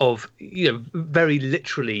idea of very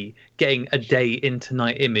literally getting a day into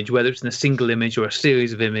night image, whether it's in a single image or a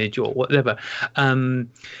series of image or whatever, and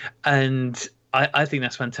I think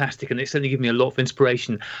that's fantastic, and it's certainly given me a lot of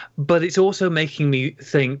inspiration. But it's also making me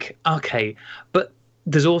think, okay, but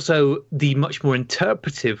there's also the much more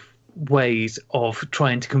interpretive ways of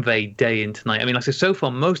trying to convey day into night. I mean, like so far,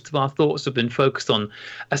 most of our thoughts have been focused on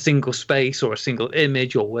a single space or a single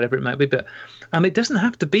image or whatever it might be. But it doesn't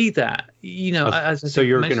have to be that. So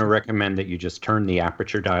you're going to recommend that you just turn the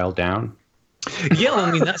aperture dial down? Yeah,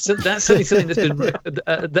 I mean that's certainly something that's been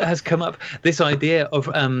that has come up. This idea of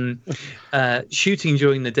shooting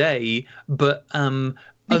during the day, but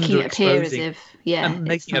making it appear as underexposing if, yeah, and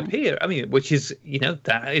making it it's not. appear. I mean, which is,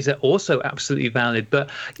 that is also absolutely valid. But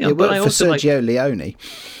It but I worked for also Sergio Leone.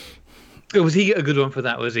 was he a good one for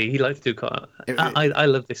that? Was he? He liked to do quite. I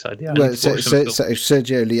love this idea. I need Well, to so watch some films.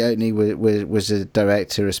 Sergio Leone was a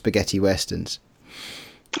director of spaghetti westerns.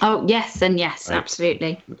 Oh, yes, and yes, Right.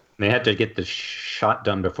 absolutely. They had to get the shot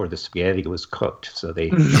done before the spaghetti was cooked, so they.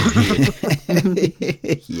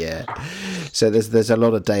 Yeah. So there's a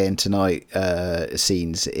lot of day and tonight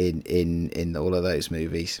scenes in all of those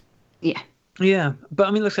movies. Yeah. Yeah, but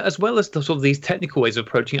I mean, look, as well as the sort of these technical ways of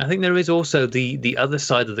approaching it, I think there is also the other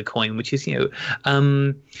side of the coin, which is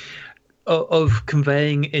of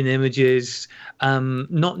conveying in images,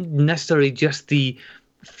 not necessarily just the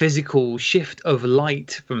physical shift of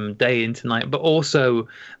light from day into night, but also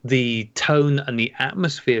the tone and the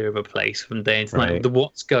atmosphere of a place from day into night, Right. the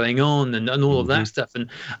what's going on and all of that stuff. And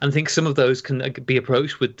I think some of those can be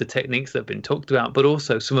approached with the techniques that have been talked about, but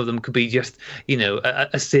also some of them could be just,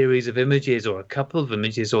 a series of images or a couple of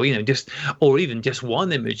images, or, or even just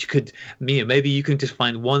one image could, maybe you can just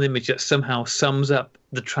find one image that somehow sums up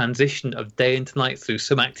the transition of day into night through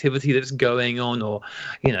some activity that's going on, or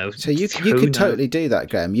So you could totally do that,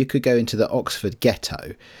 Graham. You could go into the Oxford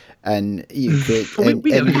ghetto, and you could.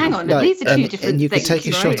 Hang on, these are two different and you could things, take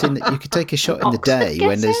a right? shot in. You could take a shot in the Oxford day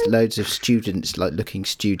when there's ghetto? loads of students like looking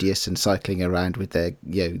studious and cycling around with their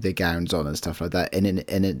their gowns on and stuff like that. And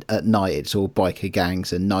at night it's all biker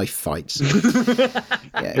gangs and knife fights.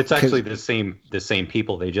 It's actually the same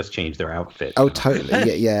people. They just changed their outfit. Oh,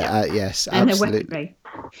 totally. Yeah. Yes. And their Absolutely. weaponry.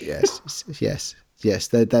 Yes.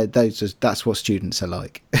 That's what students are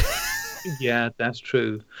like. Yeah, that's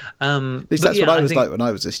true. At least that's what I was like when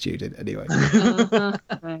I was a student, anyway.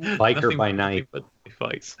 Biker nothing by night. but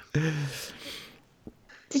fights.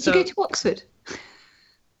 Did So- you go to Oxford?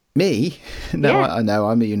 Me? No, Yeah. I know.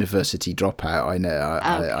 I'm a university dropout. I know.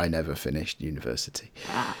 Okay. I never finished university.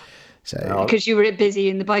 So Because you were busy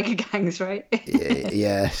in the biker gangs, right?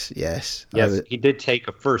 yes. Yes, I was- he did take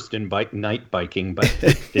a first in night biking, but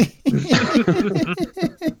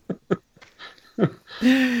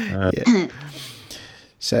yeah.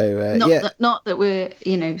 So Not that we're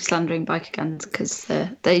slandering biker gangs, because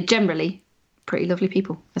they're generally pretty lovely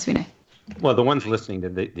people, as we know. well, the ones listening to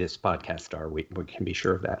this podcast are. We can be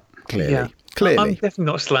sure of that. clearly, Yeah. I'm clearly. definitely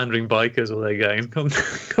not slandering bikers or their game.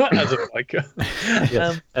 As a biker.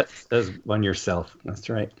 Yes, that's one yourself. That's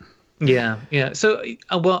right. Yeah. So,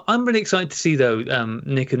 well, I'm really excited to see, though,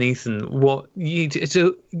 Nick and Ethan, what you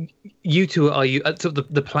two, are you at sort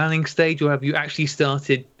of the planning stage, or have you actually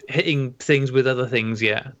started hitting things with other things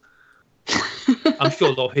yet? I'm sure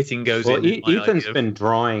a lot of hitting goes Well, in. my Ethan's idea. been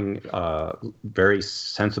drawing very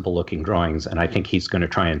sensible-looking drawings, and I think he's going to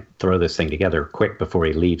try and throw this thing together quick before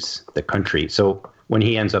he leaves the country. So when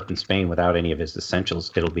he ends up in Spain without any of his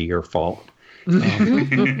essentials, it'll be your fault.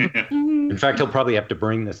 In fact, he'll probably have to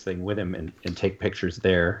bring this thing with him and take pictures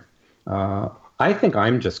there. I think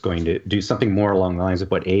I'm just going to do something more along the lines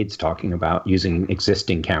of what Aid's talking about, using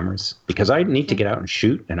existing cameras, because I need to get out and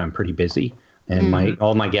shoot, and I'm pretty busy. And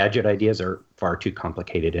all my gadget ideas are far too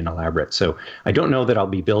complicated and elaborate. So I don't know that I'll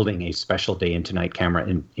be building a special day into night camera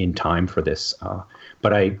in time for this.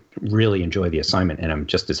 But I really enjoy the assignment, and I'm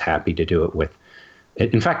just as happy to do it with.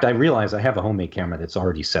 In fact, I realize I have a homemade camera that's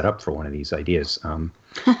already set up for one of these ideas.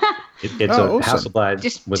 It's a awesome. Hasselblad.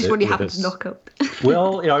 Just with what you with happen a to knock up.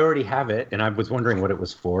 Well, I already have it, and I was wondering what it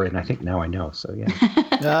was for, and I think now I know. So yeah.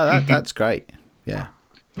 That's great. Yeah.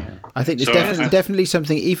 I think So, there's definitely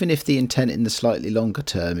something, even if the intent in the slightly longer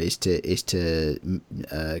term is to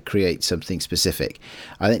create something specific.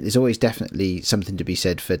 I think there's always definitely something to be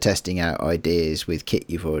said for testing out ideas with kit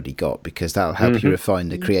you've already got, because that'll help you refine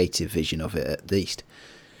the creative vision of it at least.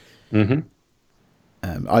 Mm-hmm.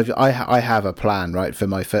 I have a plan, right, for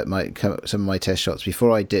some of my test shots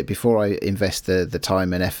before I invest the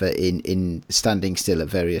time and effort in standing still at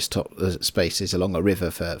various top spaces along a river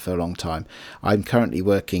for a long time. I'm currently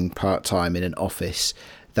working part-time in an office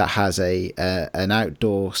that has an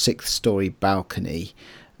outdoor 6th-story balcony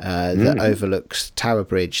that overlooks Tower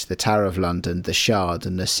Bridge, the Tower of London, the Shard,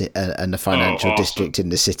 and the financial awesome. district in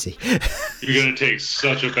the city. You're going to take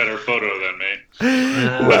such a better photo than me.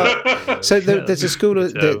 So there's a school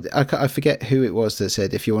I forget who it was that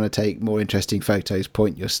said, if you want to take more interesting photos,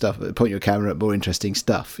 point your camera at more interesting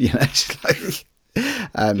stuff. It's like,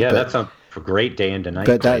 Yeah, a great day and night.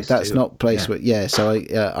 But that's too. not place where, yeah. So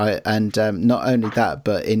not only that,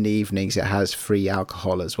 but in the evenings it has free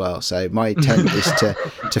alcohol as well. So my intent is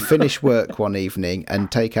to finish work one evening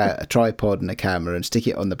and take out a tripod and a camera and stick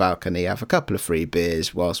it on the balcony, have a couple of free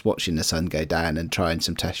beers whilst watching the sun go down and trying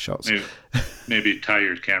some test shots. Maybe tie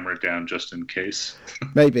your camera down just in case.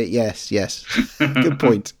 Maybe, yes. Good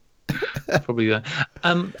point. Probably that.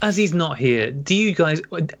 As he's not here, do you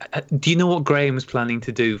know what Graham's planning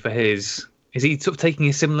to do for his? Is he sort of taking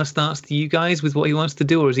a similar stance to you guys with what he wants to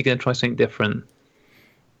do, or is he going to try something different?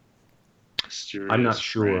 I'm not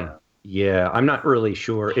sure. Yeah, I'm not really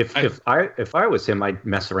sure. If I was him, I'd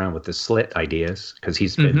mess around with the slit ideas because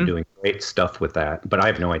he's been doing great stuff with that. But I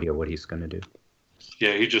have no idea what he's going to do.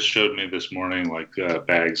 Yeah, he just showed me this morning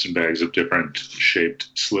bags and bags of different shaped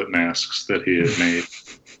slit masks that he had made.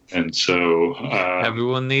 And so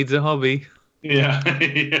everyone needs a hobby. Yeah.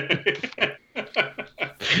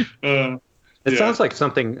 It sounds like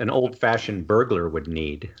something an old-fashioned burglar would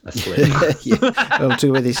need, a slit.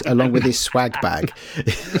 Along with his swag bag.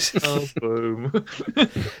 Oh, boom.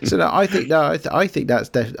 So I think that's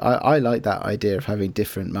I like that idea of having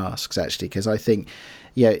different masks actually, because I think.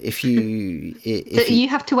 Yeah, if you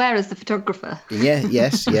have to wear as the photographer. Yeah,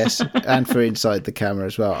 yes, and for inside the camera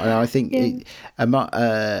as well. And I think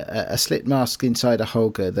a slit mask inside a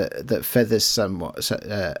Holga that feathers somewhat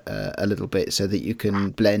a little bit so that you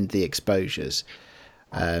can blend the exposures.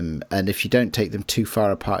 And if you don't take them too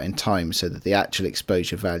far apart in time, so that the actual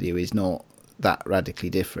exposure value is not that radically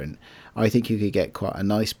different, I think you could get quite a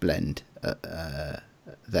nice blend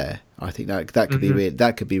there. I think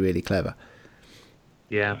that could be really clever.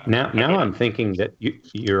 Yeah. Now I'm thinking that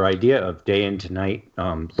your idea of day into night,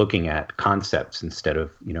 looking at concepts instead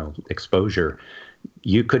of exposure,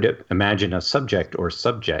 you could imagine a subject or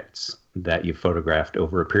subjects that you photographed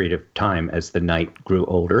over a period of time as the night grew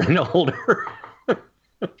older and older.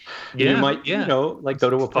 You might, go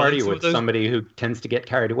to a party with somebody who tends to get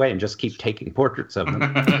carried away and just keep taking portraits of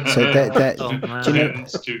them. So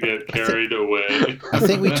tends to get carried away. I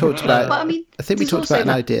think we talked about. Well, we talked about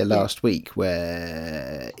an idea last week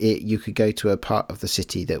where you could go to a part of the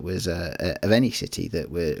city that was of any city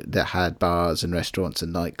that had bars and restaurants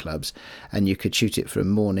and nightclubs, and you could shoot it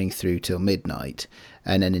from morning through till midnight,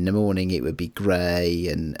 and then in the morning it would be grey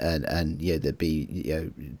and there'd be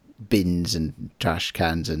bins and trash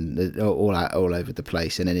cans and all over the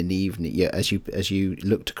place, and then in the evening, as you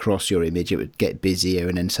looked across your image, it would get busier,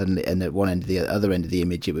 and then suddenly, and at one end of the other end of the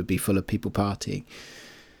image, it would be full of people partying.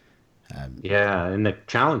 And the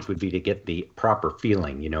challenge would be to get the proper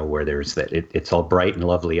feeling, where there's that it's all bright and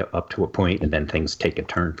lovely up to a point, and then things take a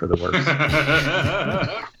turn for the worse.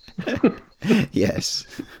 Yes.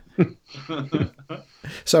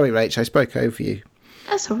 Sorry, Rach, I spoke over you.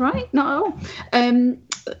 That's all right. Not at all.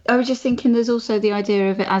 I was just thinking there's also the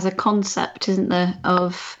idea of it as a concept, isn't there,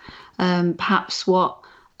 of perhaps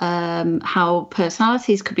how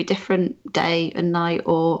personalities could be different day and night,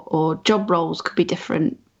 or job roles could be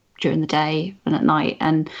different during the day and at night,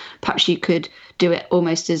 and perhaps you could do it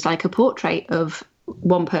almost as like a portrait of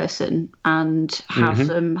one person and have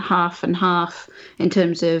them half and half in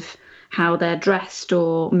terms of how they're dressed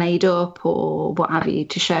or made up or what have you,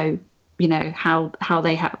 to show how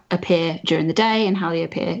they appear during the day and how they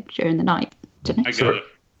appear during the night. I got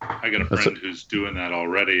a friend who's doing that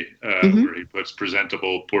already, where he puts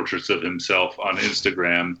presentable portraits of himself on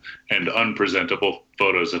Instagram and unpresentable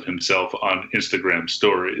photos of himself on Instagram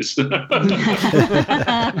stories.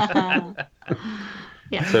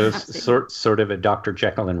 Yeah, so sort of a Dr.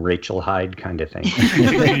 Jekyll and Rachel Hyde kind of thing.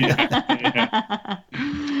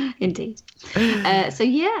 Indeed.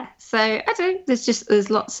 So I don't know, there's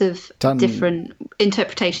lots of different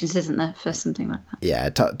interpretations, isn't there, for something like that? Yeah,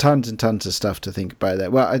 tons and tons of stuff to think about there.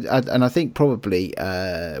 Well, I think probably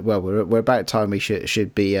we're about time we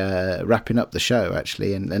should be wrapping up the show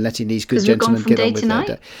actually, and letting these good gentlemen get on with their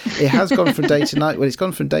day. It has gone from day to night. Well, it's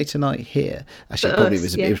gone from day to night here. Actually,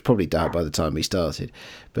 it was probably dark by the time we started,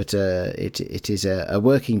 but it is a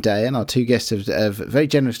working day, and our two guests have very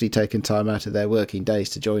generously taken time out of their working days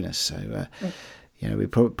to join us. So. We're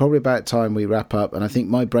probably about time we wrap up, and I think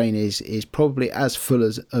my brain is probably as full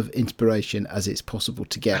of inspiration as it's possible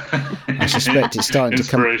to get. I suspect it's starting to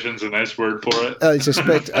come. Inspiration's a nice word for it. I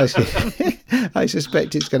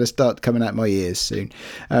suspect it's going to start coming out my ears soon.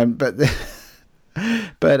 But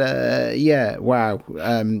wow,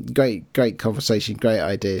 great conversation, great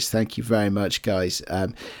ideas. Thank you very much, guys.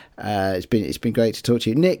 It's been great to talk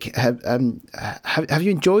to you, Nick. Have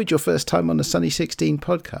you enjoyed your first time on the Sunny 16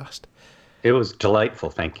 podcast? It was delightful,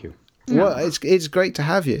 thank you. Well, it's great to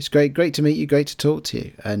have you. It's great to meet you. Great to talk to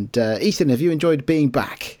you. And Ethan, have you enjoyed being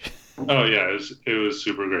back? Oh yeah, it was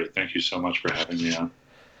super great. Thank you so much for having me on.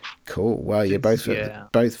 Cool. Well, you're both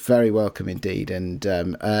very welcome indeed, and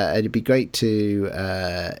it'd be great to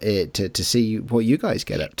see what you guys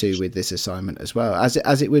get up to with this assignment as well,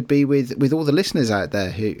 as it would be with all the listeners out there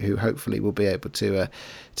who hopefully will be able to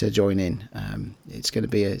join in. It's going to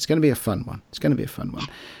be a fun one. It's going to be a fun one.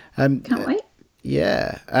 Can't wait.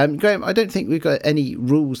 Yeah, Graham, I don't think we've got any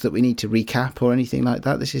rules that we need to recap or anything like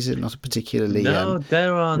that. This is not a particularly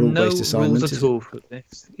there are no rules at all for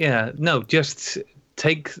this. Yeah, no, just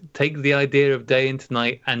take the idea of Day into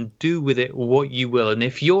Night and do with it what you will. And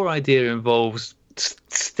if your idea involves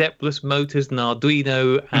stepless motors and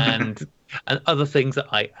Arduino and other things that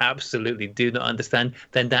I absolutely do not understand,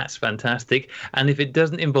 then that's fantastic. And if it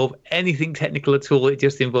doesn't involve anything technical at all, it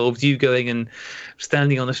just involves you going and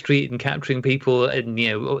standing on the street and capturing people, and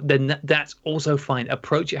then that's also fine.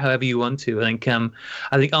 Approach it however you want to. I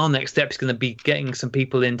think our next step is going to be getting some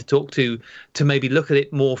people in to talk to maybe look at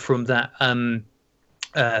it more from that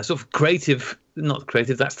sort of creative, not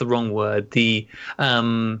creative, that's the wrong word, the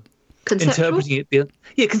interpreting it,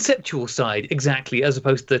 conceptual side, exactly, as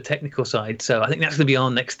opposed to the technical side. So I think that's going to be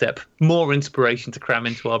our next step. More inspiration to cram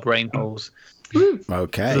into our brain holes.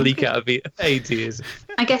 Okay. Leak out of ideas.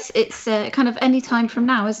 I guess it's kind of any time from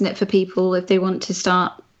now, isn't it, for people if they want to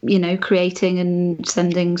start, creating and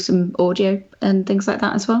sending some audio and things like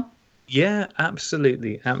that as well? Yeah,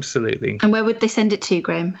 absolutely. And where would they send it to,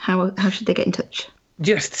 Graham? How should they get in touch?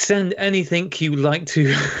 Just send anything you like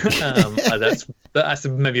to. That's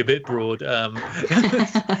maybe a bit broad. Send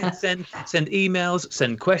emails,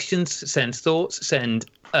 send questions, send thoughts, send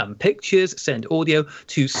pictures, send audio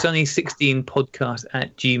to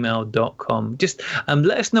sunny16podcast@gmail.com. Just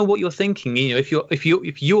let us know what you're thinking. If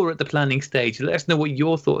you're at the planning stage, let us know what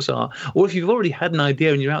your thoughts are. Or if you've already had an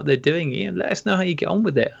idea and you're out there doing it, let us know how you get on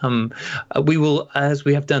with it. We will, as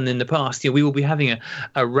we have done in the past, we will be having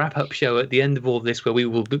a wrap-up show at the end of all this, where we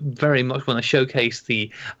will very much want to showcase the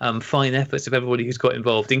fine efforts of everybody who's got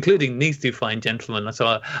involved, including these two fine gentlemen.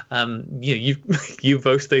 So you've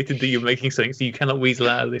both stated that you're making something, so you cannot weasel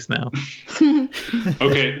out of this now.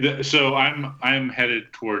 Okay, so I'm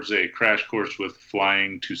headed towards a crash course with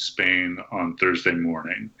flying to Spain on Thursday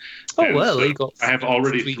morning. Oh, well, so you got I have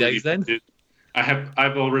already 3 days then.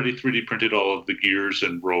 I've already 3D printed all of the gears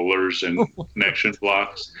and rollers and connection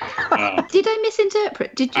blocks. Did I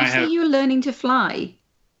misinterpret? Did you say you were learning to fly?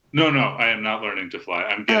 No, I am not learning to fly.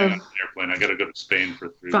 I'm getting on an airplane. I got to go to Spain for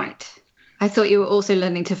 3 weeks. Right. I thought you were also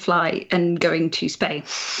learning to fly and going to Spain.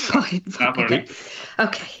 Not learning.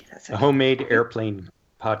 Okay. That's a homemade airplane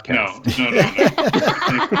podcast.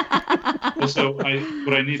 No. So what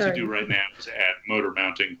I need to do right now is add motor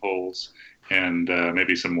mounting holes and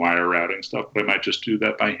maybe some wire routing stuff. But I might just do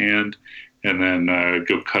that by hand and then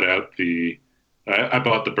go cut out I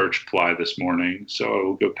bought the birch ply this morning, so I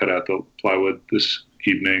will go cut out the plywood this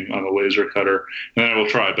evening on a laser cutter, and then I will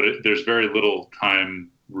try. But there's very little time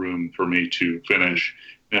room for me to finish,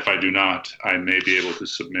 and if I do not, I may be able to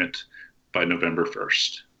submit by November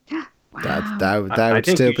 1st. Wow. That would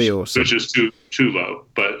still be awesome. Which is too low,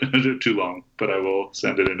 but too long. But I will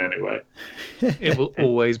send it in anyway. It will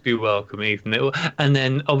always be welcome, Ethan. And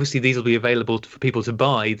then obviously these will be available for people to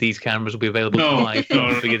buy. These cameras will be available to buy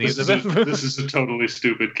from the beginning of November. This is a totally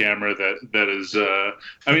stupid camera that is.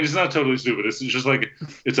 It's not totally stupid. It's just like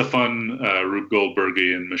it's a fun Rube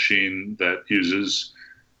Goldbergian machine that uses.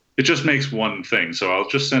 It just makes one thing, so I'll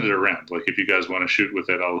just send it around. Like if you guys want to shoot with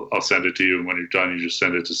it, I'll send it to you, and when you're done, you just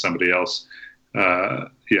send it to somebody else.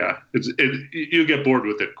 You get bored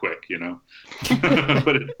with it quick,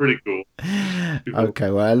 but it's pretty cool. Okay,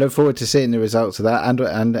 well, I look forward to seeing the results of that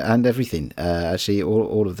and everything. Actually,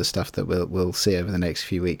 all of the stuff that we'll see over the next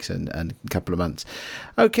few weeks and a couple of months.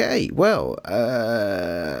 Okay, well,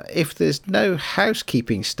 if there's no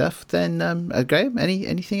housekeeping stuff, then Graham,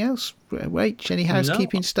 anything else? Rach, any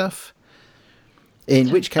housekeeping stuff?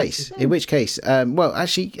 In which case, well,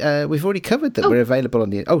 actually, we've already covered that we're available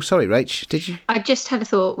on the. Oh, sorry, Rach, did you? I just had a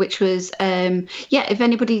thought, which was, if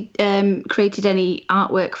anybody created any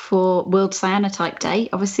artwork for World Cyanotype Day,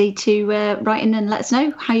 obviously to write in and let us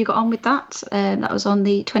know how you got on with that. That was on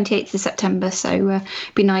the 28th of September, so it'd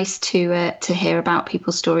be nice to hear about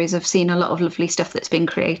people's stories. I've seen a lot of lovely stuff that's been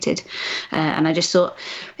created, and I just thought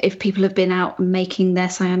if people have been out making their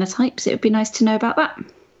cyanotypes, it would be nice to know about that.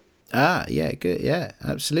 Ah, yeah, good. Yeah,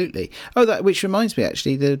 absolutely. Oh, which reminds me,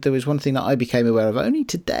 actually, there was one thing that I became aware of only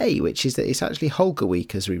today, which is that it's actually Holger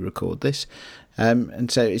Week as we record this. And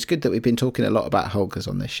so it's good that we've been talking a lot about Holgers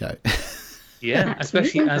on this show. Yeah,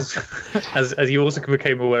 especially as you also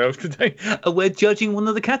became aware of today. We're judging one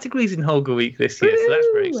of the categories in Holger Week this year, so that's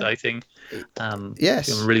very exciting.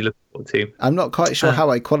 Yes. I'm really looking forward to. I'm not quite sure how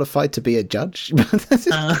I qualified to be a judge.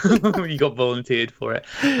 You got volunteered for it.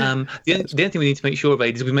 The other thing we need to make sure of,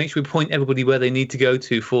 Aid, is we make sure we point everybody where they need to go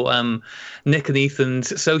to for Nick and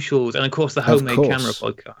Ethan's socials, and of course the Homemade Camera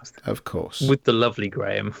podcast. Of course. With the lovely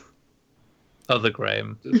Graham. Other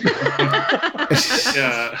Graham.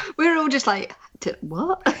 Yeah. We're all just like,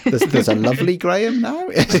 what? There's a lovely Graham now?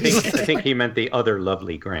 I think he meant the other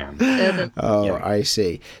lovely Graham. Oh, yeah. I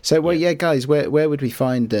see. So, well, yeah, guys, where would we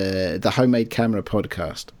find the Homemade Camera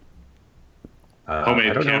podcast?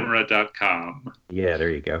 Homadecamera.com. Yeah, there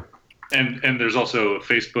you go. And there's also a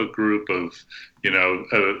Facebook group of,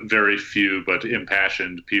 very few but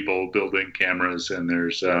impassioned people building cameras. And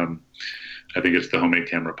there's, I think it's the Homemade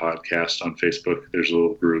Camera Podcast on Facebook. There's a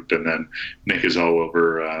little group. And then Nick is all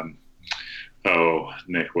over,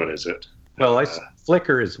 Nick, what is it? Well,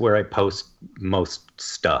 Flickr is where I post most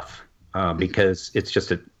stuff because it's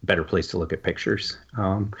just a better place to look at pictures.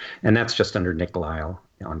 And that's just under Nick Lyle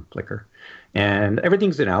on Flickr. And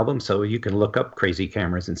everything's an album, so you can look up crazy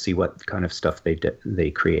cameras and see what kind of stuff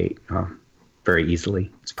they create very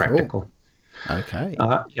easily. It's practical. Cool. Okay.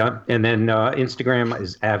 Yeah, and then Instagram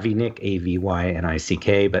is Avynick,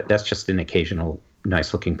 Avynick, but that's just an occasional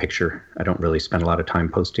nice-looking picture. I don't really spend a lot of time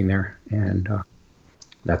posting there, and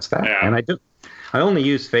that's that. Yeah. And I only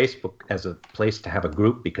use Facebook as a place to have a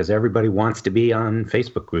group because everybody wants to be on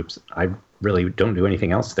Facebook groups. I really don't do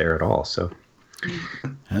anything else there at all, so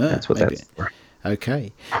that's what that's for.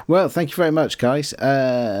 Okay. Well, thank you very much, guys.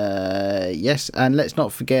 Yes, and let's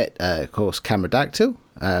not forget, of course, Cameradactyl.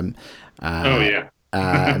 And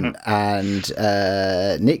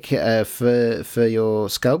Nick for your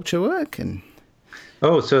sculpture work. And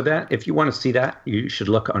so that if you want to see that, you should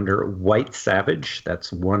look under White Savage.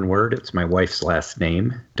 That's one word. It's my wife's last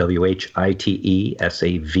name, WHITESAVAGE.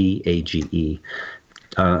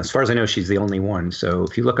 As far as I know, she's the only one. So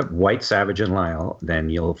if you look up White Savage and Lyle, then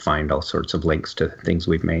you'll find all sorts of links to things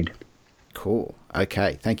we've made. Cool.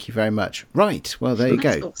 Okay. Thank you very much. Right. Well, there you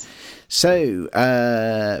go. So,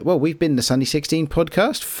 we've been the Sunny 16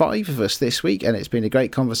 podcast, 5 of us this week, and it's been a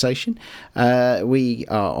great conversation. We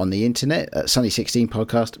are on the internet at Sunny 16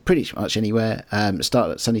 podcast, pretty much anywhere.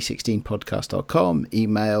 Start at sunny16podcast.com,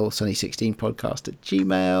 email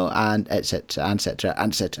sunny16podcast@gmail, and etc.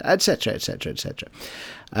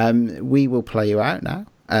 We will play you out now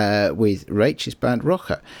with Rach's band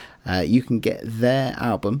Rocker. You can get their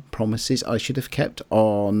album Promises I Should Have Kept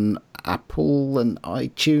on Apple and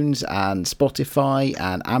iTunes and Spotify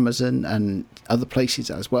and Amazon and other places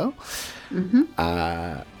as well. Mm-hmm.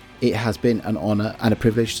 It has been an honour and a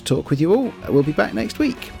privilege to talk with you all. We'll be back next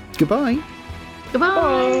week. Goodbye.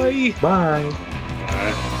 Goodbye. Bye. Bye.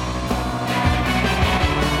 Bye.